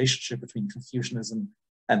or relationship between Confucianism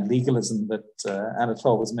and legalism that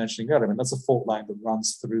Anatole was mentioning earlier. I mean, that's a fault line that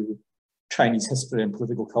runs through Chinese history and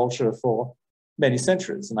political culture for many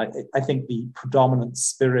centuries. And I think the predominant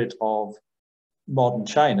spirit of modern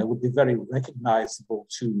China would be very recognizable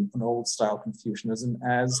to an old style Confucianism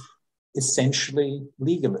as essentially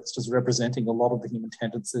legalist, as representing a lot of the human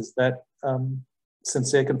tendencies that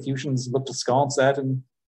sincere Confucians looked askance at and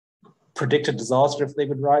predicted disaster if they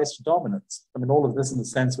would rise to dominance. I mean, all of this in a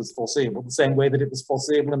sense was foreseeable, the same way that it was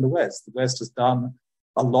foreseeable in the West. The West has done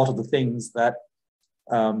a lot of the things that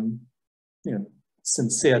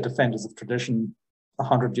sincere defenders of tradition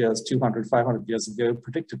 100 years, 200, 500 years ago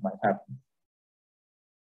predicted might happen.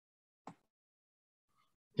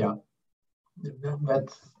 Yeah,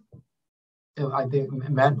 that's, I think,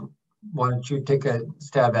 Matt, why don't you take a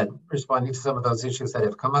stab at responding to some of those issues that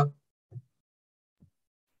have come up?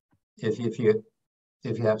 If you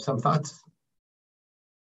have some thoughts.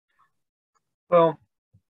 Well,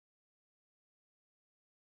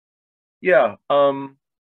 yeah.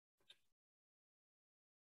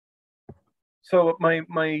 So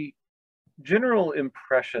my general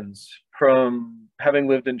impressions from having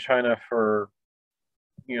lived in China for,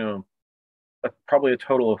 probably a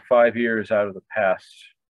total of 5 years out of the past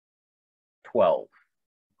 12,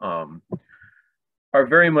 are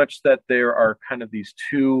very much that there are kind of these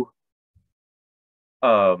two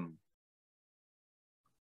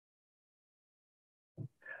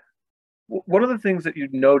one of the things that you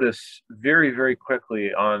notice very, very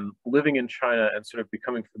quickly on living in China and sort of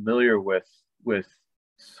becoming familiar with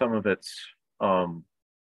some of its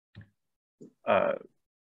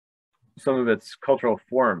cultural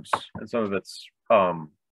forms and some of its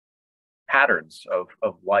patterns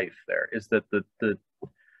of life there is that the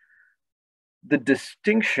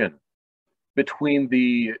distinction between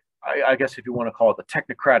I guess if you want to call it the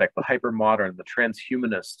technocratic, the hypermodern, the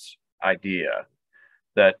transhumanist idea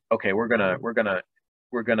that, okay, we're gonna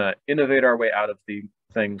innovate our way out of the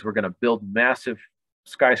things. We're gonna build massive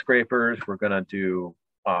skyscrapers. We're gonna do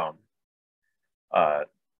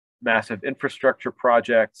massive infrastructure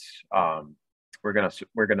projects. We're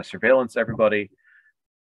gonna surveillance everybody.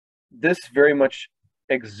 This very much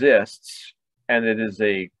exists, and it is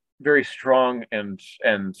a very strong and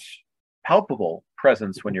palpable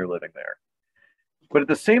presence when you're living there. But at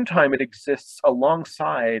the same time, it exists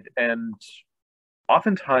alongside and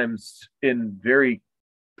oftentimes in very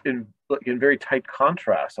tight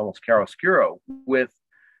contrast, almost chiaroscuro, with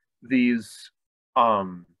these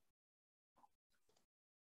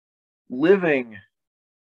living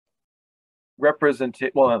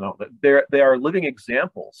they are living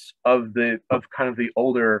examples of kind of the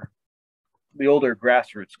older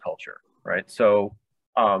grassroots culture, right? So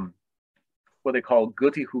what they call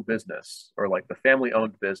Gutihu business, or like the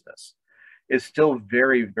family-owned business, is still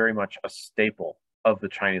very, very much a staple of the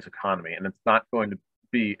Chinese economy, and it's not going to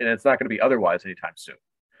be otherwise anytime soon.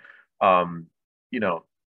 Mom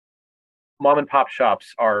and pop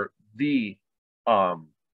shops are the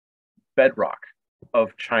bedrock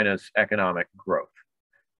of China's economic growth.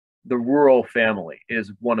 the rural family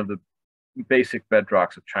is one of the basic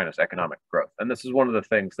bedrocks of China's economic growth. And this is one of the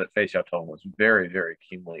things that Fei Xiaotong was very, very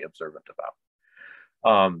keenly observant about.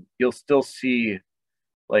 You'll still see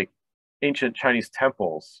like ancient Chinese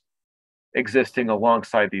temples existing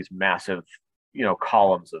alongside these massive,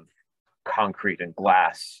 columns of concrete and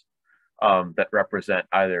glass that represent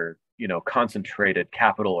either, concentrated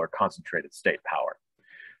capital or concentrated state power.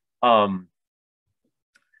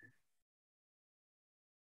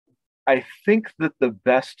 I think that the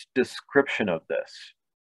best description of this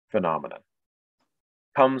phenomenon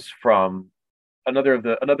comes from another of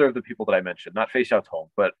the people that I mentioned, not Fei Xiaotong,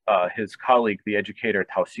 but his colleague, the educator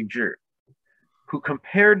Tao Xingzhi, who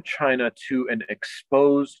compared China to an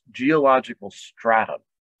exposed geological stratum.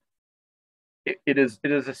 It is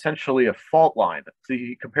essentially a fault line. So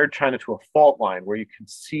he compared China to a fault line where you can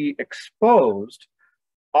see exposed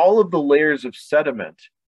all of the layers of sediment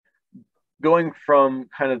going from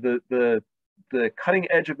kind of the cutting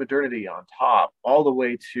edge of modernity on top all the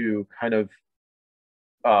way to kind of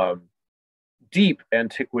deep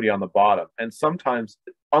antiquity on the bottom. And sometimes,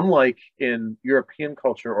 unlike in European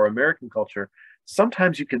culture or American culture,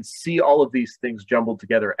 sometimes you can see all of these things jumbled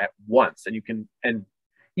together at once, and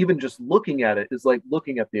even just looking at it is like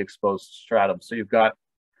looking at the exposed stratum. So you've got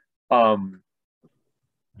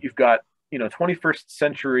 21st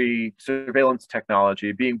century surveillance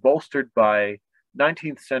technology being bolstered by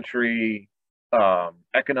 19th century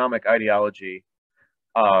economic ideology,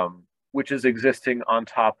 which is existing on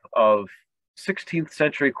top of 16th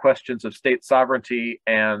century questions of state sovereignty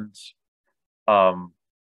and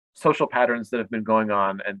social patterns that have been going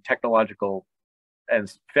on, and technological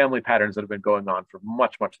and family patterns that have been going on for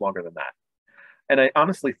much, much longer than that. And I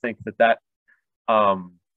honestly think that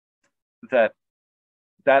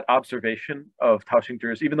observation of Tao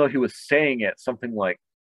Xingzhi's, even though he was saying it something like,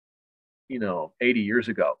 80 years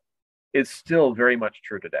ago, is still very much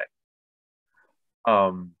true today.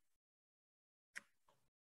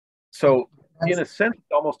 So in a sense,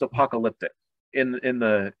 almost apocalyptic in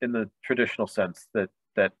the traditional sense that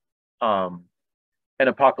an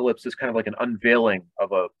apocalypse is kind of like an unveiling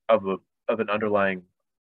of an underlying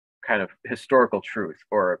kind of historical truth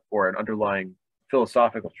or an underlying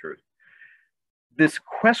philosophical truth. This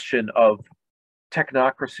question of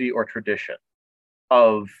technocracy or tradition,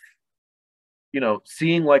 of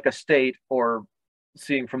seeing like a state or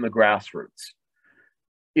seeing from the grassroots,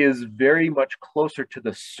 is very much closer to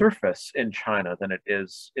the surface in China than it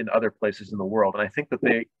is in other places in the world. And I think that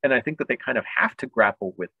they kind of have to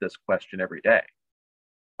grapple with this question every day.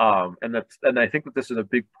 And I think that this is a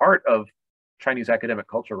big part of Chinese academic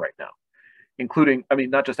culture right now, including,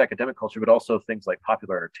 not just academic culture, but also things like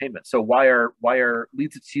popular entertainment. So why are Li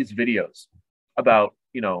Zixi's videos about,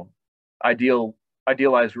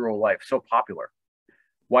 idealized rural life so popular?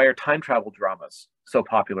 Why are time travel dramas so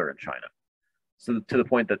popular in China? So to the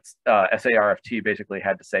point that SARFT basically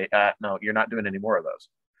had to say, no, you're not doing any more of those,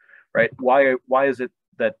 right? Why is it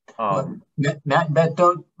that Matt,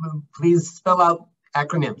 don't please spell out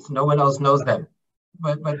acronyms. No one else knows them.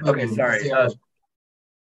 But okay, sorry.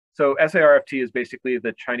 So SARFT is basically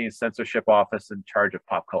the Chinese censorship office in charge of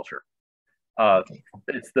pop culture. Okay.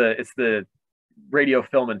 It's the radio,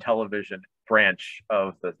 film, and television branch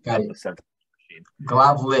of the censorship machine.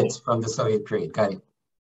 Glavlit from the Soviet period. Got it.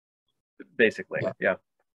 Basically, yeah.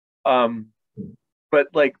 But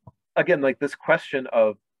again, this question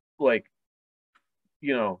of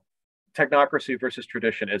technocracy versus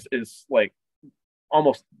tradition is like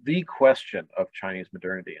almost the question of Chinese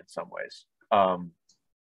modernity in some ways.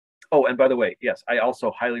 Oh, and by the way, yes, I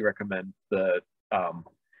also highly recommend the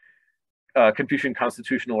Confucian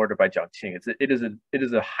Constitutional Order by Jiang Qing. It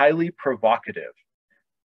is a highly provocative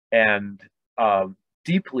and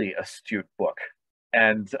deeply astute book,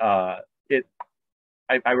 and I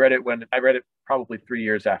read it probably 3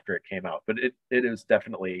 years after it came out, but it is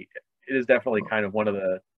definitely kind of one of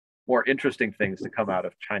the more interesting things to come out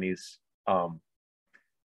of Chinese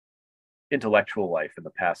intellectual life in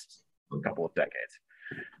the past couple of decades.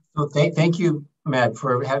 So thank you, Matt,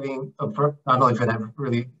 for having not only for that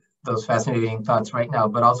really those fascinating thoughts right now,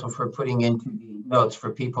 but also for putting into the notes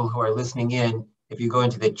for people who are listening in. If you go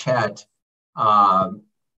into the chat,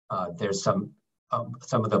 there's some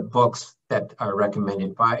of the books that are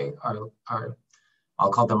recommended by our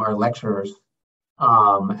I'll call them our lecturers,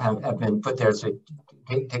 have been put there. So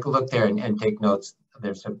take a look there and take notes.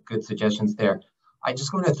 There's some good suggestions there. I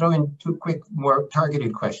just want to throw in two quick, more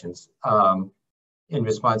targeted questions in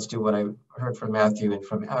response to what I heard from Matthew and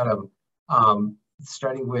from Adam.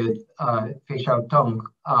 Starting with Fei Xiaotong,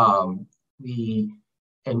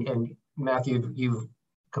 and Matthew, you've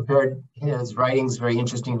compared his writings very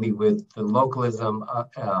interestingly with the localism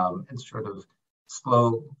and sort of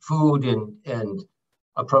slow food and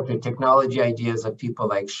appropriate technology ideas of people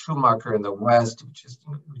like Schumacher in the West, which is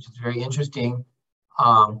very interesting.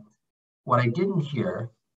 What I didn't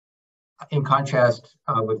hear, in contrast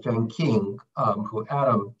with Zhengqing, who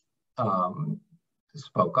Adam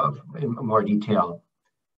spoke of in more detail,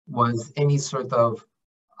 was any sort of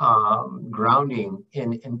grounding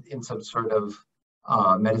in some sort of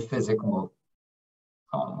metaphysical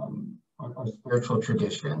or spiritual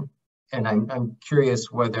tradition. And I'm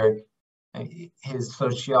curious whether his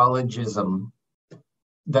sociologism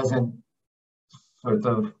doesn't sort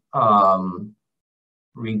of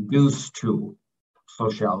reduce to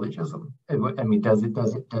sociologism. I mean,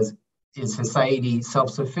 is society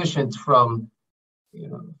self-sufficient from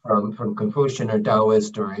Confucian or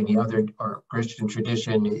Taoist or any other or Christian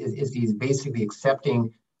tradition? Is he basically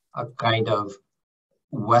accepting a kind of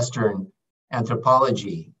Western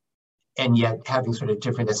anthropology and yet having sort of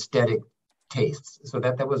different aesthetic tastes? So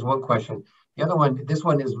that was one question. The other one, this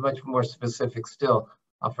one is much more specific still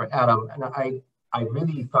for Adam. And I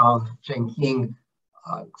really found Zhengqing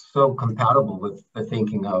so compatible with the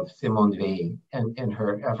thinking of Simone Weil and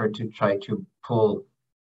her effort to try to pull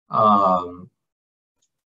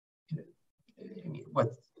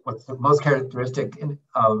what's the most characteristic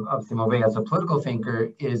of Simone Weil as a political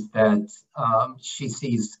thinker is that she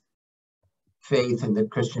sees faith in the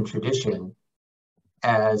Christian tradition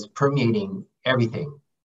as permeating everything.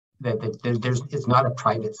 That it's not a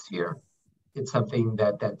private sphere. It's something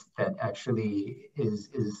that actually is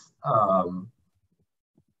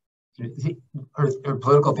her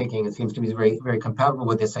political thinking. It seems to be very, very compatible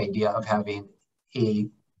with this idea of having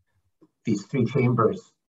these three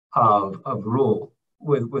chambers of rule,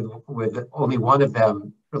 with only one of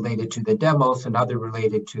them related to the demos, another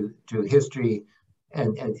related to history,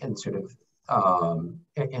 and sort of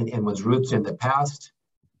and was roots in the past,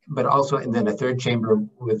 but also, and then a third chamber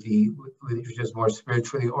which is more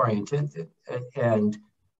spiritually oriented. And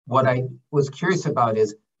what I was curious about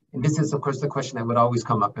is, and this is of course the question that would always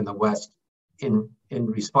come up in the West in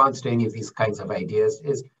response to any of these kinds of ideas,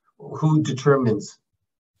 is who determines,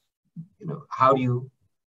 how do you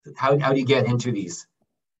get into these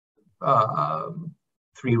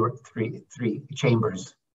three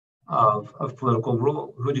chambers of political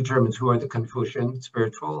rule? Who determines who are the Confucian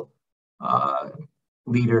spiritual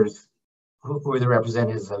leaders? Who are the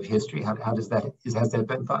representatives of history? How has that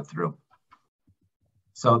been thought through?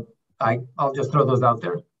 So I'll just throw those out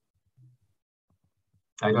there.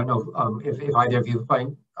 I don't know if either of you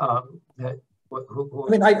find that. I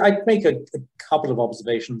mean, I'd make a couple of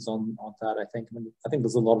observations on that. I think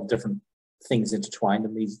there's a lot of different things intertwined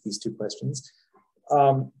in these two questions.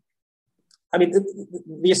 I mean,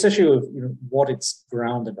 the issue of what it's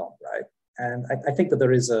grounded on, right? And I think that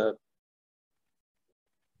there's a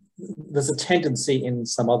tendency in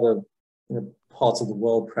some other parts of the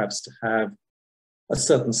world, perhaps, to have a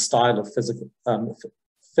certain style of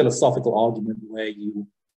philosophical argument where you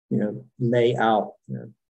lay out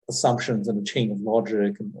assumptions and a chain of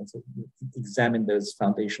logic and examine those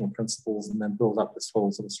foundational principles and then build up this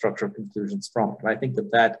whole sort of structure of conclusions from it. And I think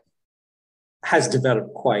that has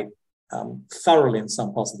developed quite thoroughly in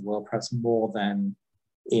some parts of the world, perhaps more than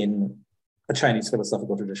in a Chinese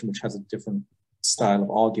philosophical tradition, which has a different style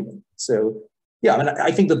of argument. So, yeah, I mean,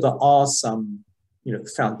 I think that there are some,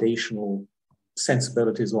 foundational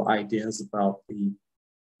sensibilities or ideas about the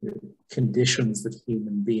conditions that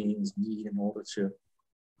human beings need in order to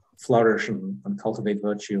flourish and cultivate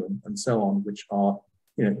virtue and so on, which are,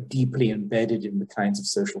 deeply embedded in the kinds of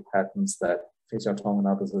social patterns that Fei Xiaotong and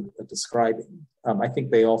others are describing. I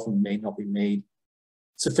think they often may not be made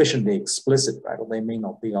sufficiently explicit, right? Or they may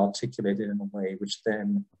not be articulated in a way which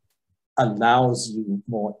then allows you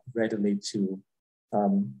more readily to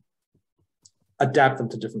adapt them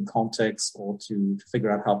to different contexts or to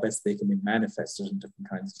figure out how best they can be manifested in different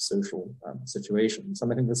kinds of social situations.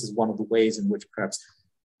 And I think this is one of the ways in which perhaps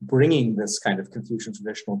bringing this kind of Confucian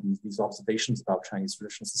tradition or these observations about Chinese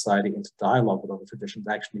traditional society into dialogue with other traditions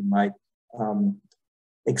actually might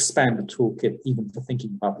expand the toolkit even for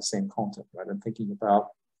thinking about the same content, right? And thinking about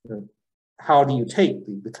how do you take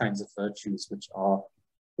the kinds of virtues which are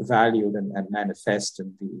valued and manifest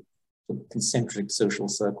in the concentric social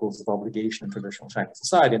circles of obligation in traditional Chinese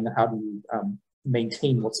society, and how do you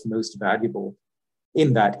maintain what's most valuable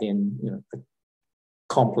in that in a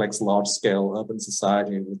complex, large-scale urban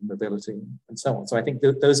society with mobility and so on. So I think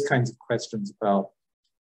those kinds of questions about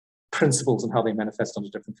principles and how they manifest under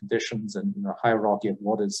different conditions and hierarchy of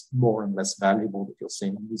what is more and less valuable that you're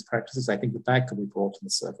seeing in these practices, I think that could be brought to the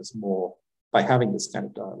surface more by having this kind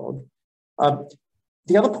of dialogue.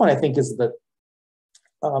 The other point I think is that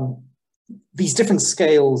these different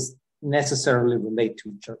scales necessarily relate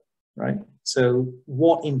to each other, right? So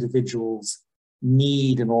what individuals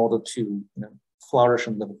need in order to flourish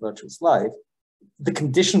and live a virtuous life, the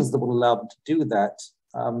conditions that will allow them to do that,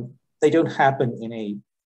 they don't happen in a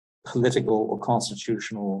political or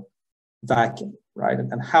constitutional vacuum, right?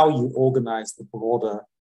 And how you organize the broader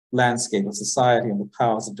landscape of society and the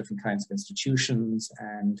powers of different kinds of institutions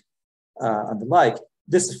and the like,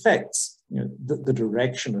 this affects the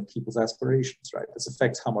direction of people's aspirations, right? This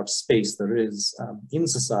affects how much space there is in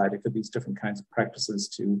society for these different kinds of practices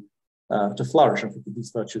to flourish and for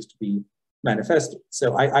these virtues to be manifested.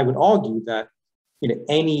 So I would argue that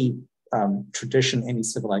any tradition, any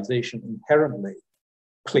civilization inherently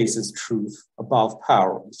places truth above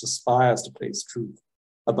power, or aspires to place truth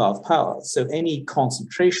above power. So any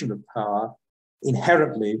concentration of power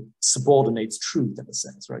inherently subordinates truth in a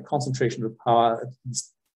sense, right? Concentration of power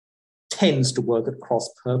tends to work at cross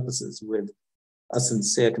purposes with a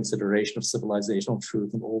sincere consideration of civilizational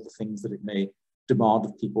truth and all the things that it may demand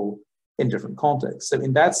of people in different contexts. So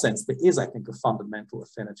in that sense, there is, I think, a fundamental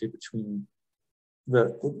affinity between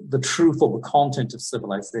the truth or the content of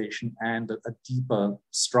civilization and a deeper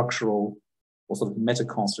structural or sort of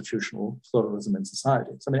meta-constitutional pluralism in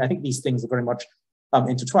society. So I think these things are very much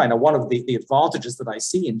intertwined. Now, one of the advantages that I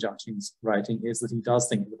see in Jiangqing's writing is that he does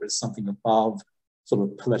think that there is something above sort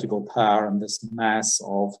of political power and this mass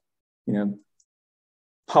of,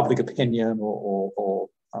 public opinion or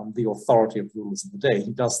the authority of rulers of the day.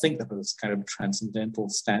 He does think that there's kind of a transcendental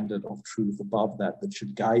standard of truth above that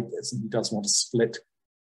should guide this, and he does want to split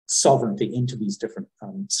sovereignty into these different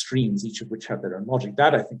streams, each of which have their own logic.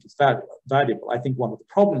 That I think is valuable. I think one of the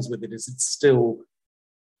problems with it is it's still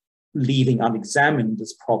leaving unexamined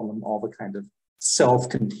this problem of a kind of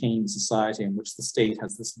self-contained society in which the state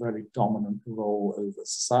has this very dominant role over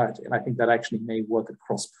society. And I think that actually may work at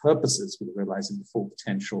cross purposes with realizing the full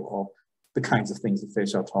potential of the kinds of things that Fei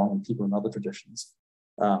Xiaotong and people in other traditions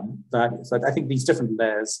value. So I think these different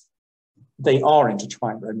layers, they are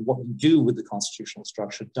intertwined, and what you do with the constitutional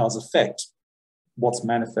structure does affect what's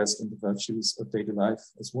manifest in the virtues of daily life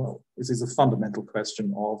as well. This is a fundamental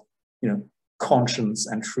question of, conscience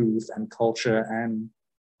and truth and culture and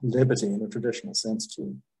liberty in a traditional sense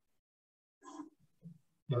too.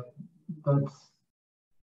 Yeah,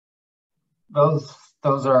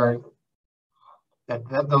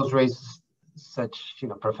 those raise such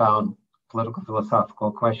profound political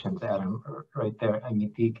philosophical questions, Adam, right there. I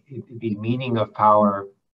mean, the meaning of power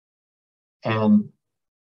and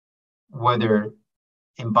whether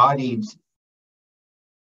embodied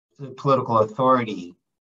political authority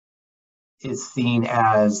is seen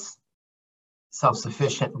as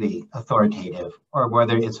self-sufficiently authoritative, or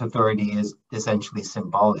whether its authority is essentially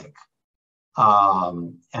symbolic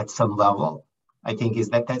at some level, I think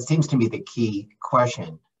that seems to me the key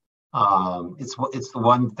question. It's the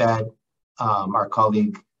one that our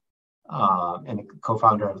colleague and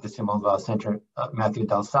co-founder of the Simone Weil Center, Matthew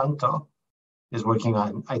Del Santo, is working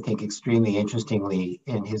on, I think, extremely interestingly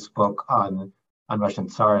in his book on Russian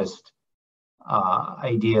Tsarist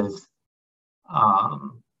ideas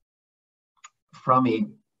from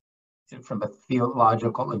a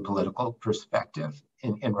theological and political perspective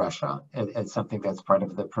in Russia, as something that's part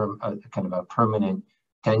of the kind of a permanent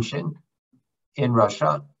tension in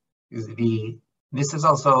Russia. This is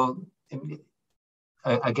also,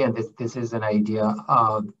 again, this is an idea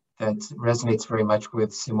that resonates very much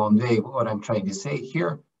with Simone Weil, what I'm trying to say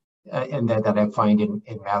here, and that I find in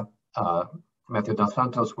Matthew Del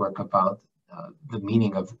Santo's work about the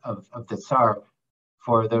meaning of the Tsar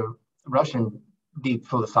for the Russian deep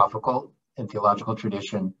philosophical and theological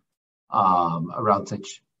tradition around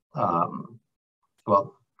such,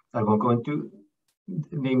 well, I won't go into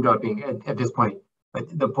name dropping at this point, but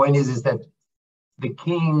the point is that the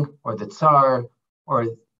king or the Tsar, or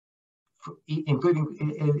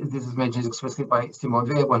including, this is mentioned explicitly by Simone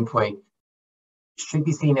Weil at one point, should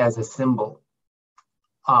be seen as a symbol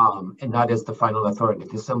and not as the final authority,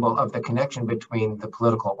 the symbol of the connection between the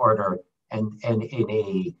political order and in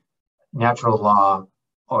a natural law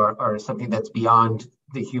or something that's beyond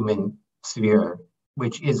the human sphere,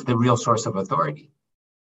 which is the real source of authority.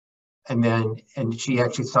 And she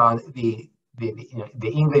actually saw the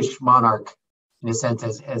English monarch in a sense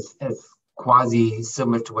as quasi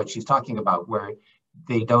similar to what she's talking about, where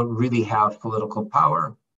they don't really have political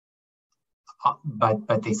power,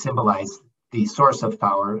 but they symbolize the source of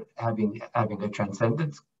power having a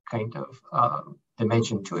transcendent kind of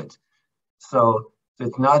dimension to it. So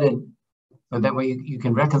it's not but that way you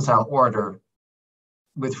can reconcile order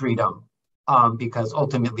with freedom because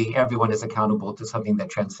ultimately everyone is accountable to something that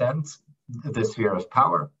transcends the sphere of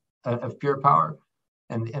power, of pure power,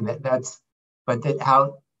 and that's, but that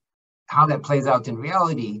how that plays out in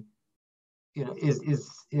reality,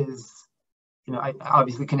 is I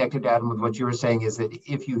obviously connected, Adam, with what you were saying, is that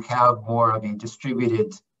if you have more of a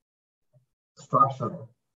distributed structure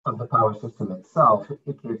of the power system itself,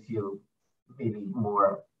 it gives you maybe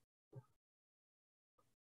more,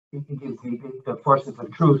 it gives the forces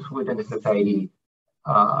of truth within a society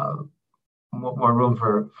more room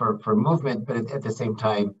for movement, but at the same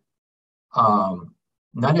time,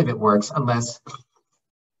 none of it works unless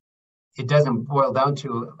it doesn't boil down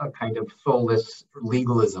to a kind of soulless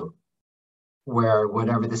legalism, where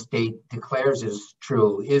whatever the state declares is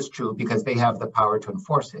true because they have the power to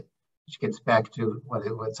enforce it, which gets back to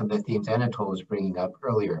what some of the themes Anatole was bringing up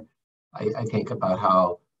earlier. I think about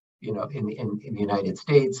how, in the United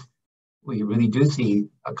States, we really do see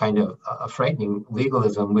a kind of a frightening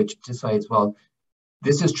legalism, which decides, well,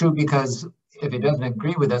 this is true because if it doesn't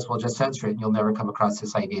agree with us, we'll just censor it and you'll never come across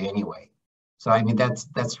this idea anyway. So, I mean,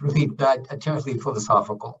 that's really not a terribly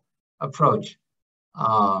philosophical approach.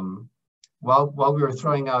 While we were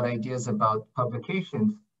throwing out ideas about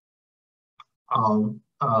publications, I'll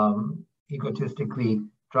egotistically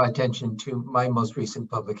draw attention to my most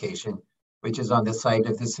recent publication, which is on the site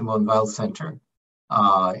of the Simone Weil Center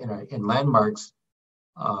in Landmarks,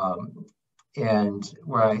 and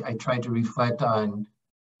where I tried to reflect on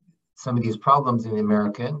some of these problems in the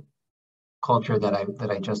American culture that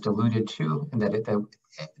I just alluded to, and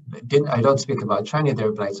I don't speak about China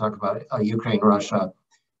there, but I talk about Ukraine, Russia,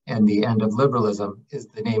 and the end of liberalism is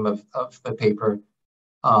the name of the paper.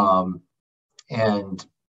 And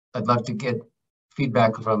I'd love to get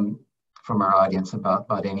feedback from our audience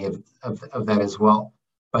about any of that as well.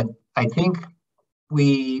 But I think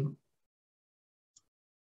we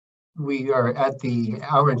are at the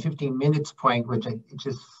hour and 15 minutes point, which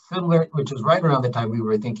is similar, which is right around the time we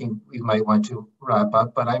were thinking we might want to wrap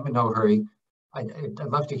up, but I'm in no hurry. I'd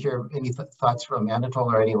love to hear any thoughts from Anatole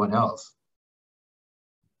or anyone else.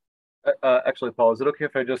 Actually, Paul, is it okay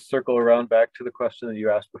if I just circle around back to the question that you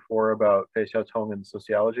asked before about Fei Xiaotong and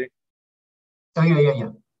sociology? Oh, yeah.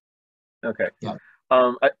 Okay. Yeah.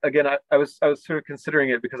 I was sort of considering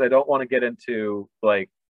it because I don't want to get into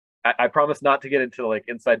I promise not to get into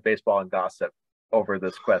inside baseball and gossip over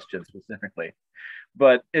this question specifically,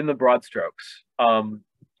 but in the broad strokes,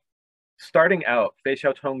 starting out, Fei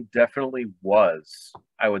Xiaotong definitely was,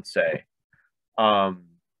 I would say,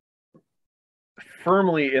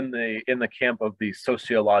 firmly in the camp of the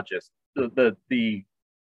sociologist. The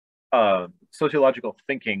sociological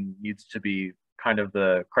thinking needs to be kind of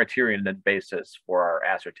the criterion and basis for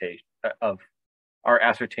our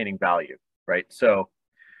ascertaining value, right? So,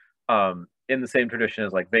 in the same tradition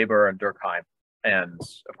as Weber and Durkheim, and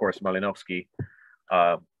of course Malinowski,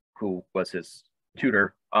 who was his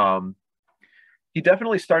tutor, he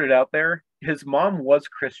definitely started out there. His mom was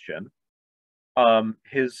Christian.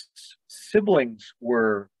 His siblings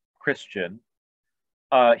were Christian.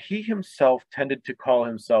 He himself tended to call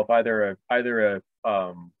himself either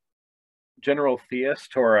a general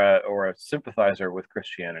theist or a sympathizer with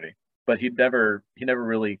Christianity, but he never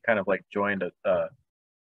really kind of joined a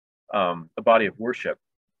body of worship.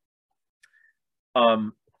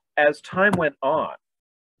 As time went on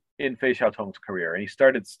in Fei Xiaotong's career, and he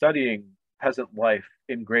started studying peasant life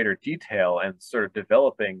in greater detail and sort of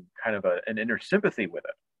developing kind of an inner sympathy with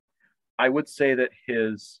it, I would say that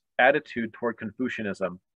his attitude toward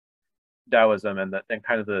Confucianism, Taoism, and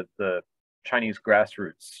kind of the Chinese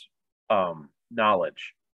grassroots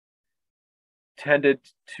knowledge tended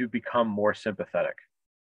to become more sympathetic.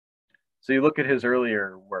 So you look at his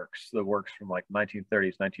earlier works, the works from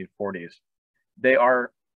 1930s, 1940s, they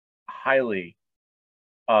are highly,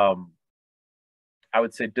 I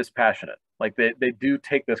would say, dispassionate. They do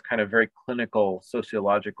take this kind of very clinical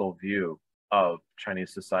sociological view of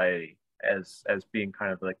Chinese society as being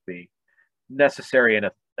kind of the necessary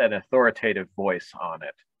and an authoritative voice on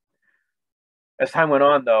it. As time went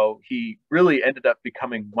on, though, he really ended up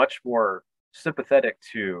becoming much more sympathetic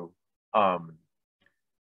to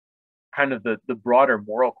kind of the broader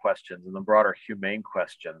moral questions and the broader humane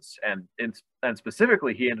questions, and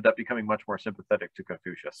specifically, he ended up becoming much more sympathetic to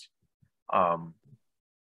Confucius.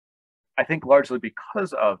 I think largely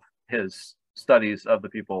because of his studies of the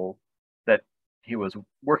people that he was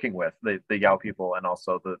working with, the Yao people and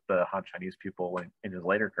also the Han Chinese people in his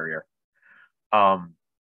later career.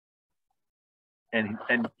 And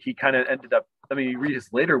he kind of ended up, you read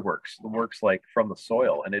his later works, the works like From the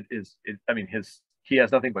Soil, and he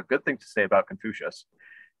has nothing but good things to say about Confucius.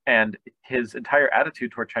 and his entire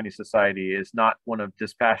attitude toward Chinese society is not one of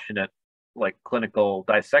dispassionate, like clinical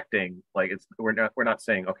dissecting. Like we're not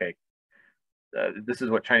saying, okay, this is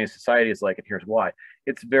what Chinese society is like, and here's why.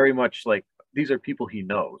 It's very much like these are people he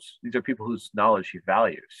knows. These are people whose knowledge he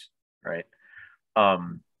values, right?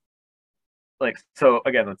 Like, so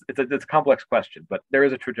again, it's a complex question, but there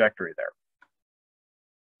is a trajectory there.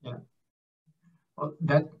 Yeah. Well,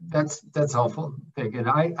 that's helpful. And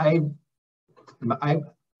I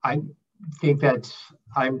think that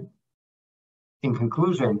I'm, in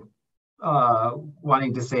conclusion,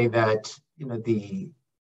 wanting to say that, you know, the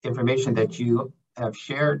information that you have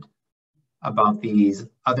shared about these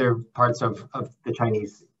other parts of the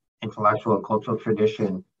Chinese intellectual and cultural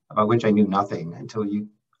tradition, about which I knew nothing until you,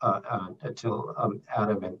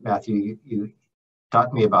 Adam and Matthew, you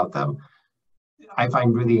taught me about them, I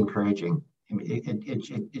find really encouraging. I mean,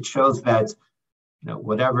 it shows that, you know,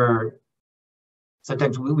 whatever,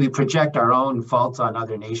 sometimes we project our own faults on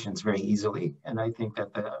other nations very easily. And I think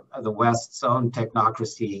that the West's own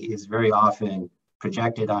technocracy is very often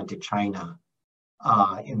projected onto China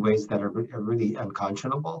in ways that are really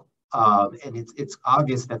unconscionable. And it's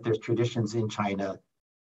obvious that there's traditions in China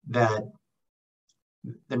that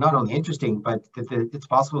they're not only interesting, but that it's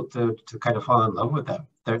possible to kind of fall in love with them.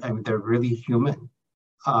 They're really human.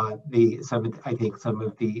 I think some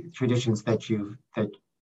of the traditions that you've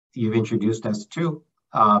introduced us to.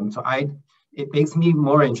 It makes me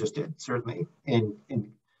more interested, certainly,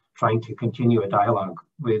 in trying to continue a dialogue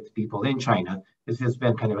with people in China. This has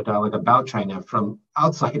been kind of a dialogue about China from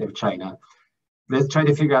outside of China. Let's try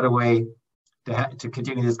to figure out a way to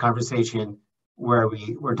continue this conversation where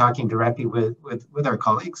we're talking directly with our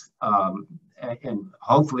colleagues, and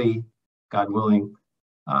hopefully, God willing,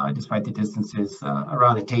 despite the distances,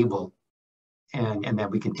 around a table, and then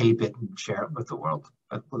we can tape it and share it with the world.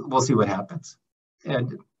 But we'll see what happens.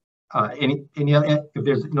 And any other, if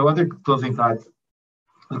there's no other closing thoughts,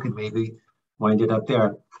 we could maybe wind it up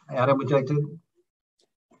there. Adam, would you like to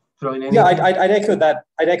throw in anything? Yeah, I'd echo that.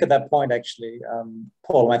 I'd echo that point, actually,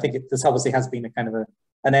 Paul. I think this obviously has been a kind of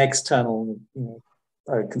an external,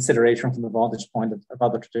 consideration from the vantage point of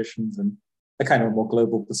other traditions and a kind of a more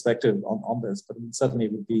global perspective on this. But certainly,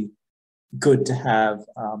 it would be good to have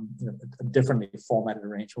a differently formatted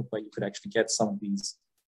arrangement where you could actually get some of these,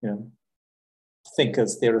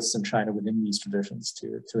 thinkers, theorists in China within these traditions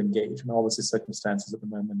to engage. And obviously, circumstances at the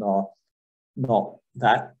moment are not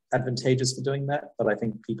that advantageous for doing that, but I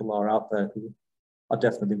think people are out there who are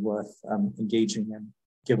definitely worth engaging, and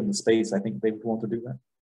given the space, I think they would want to do that.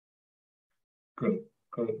 Great.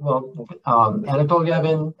 Well, Anatol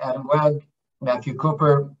Yevin, Adam Webb, Matthew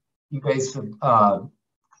Cooper, you guys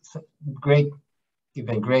great. You've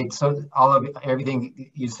been great. So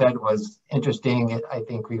everything you said was interesting. I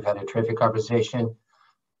think we've had a terrific conversation.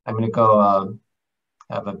 I'm going to go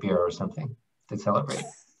have a beer or something to celebrate.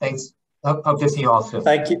 Thanks. Hope to see you all soon.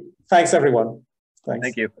 Thank you. Thanks, everyone. Thanks.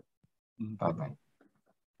 Thank you. Bye-bye.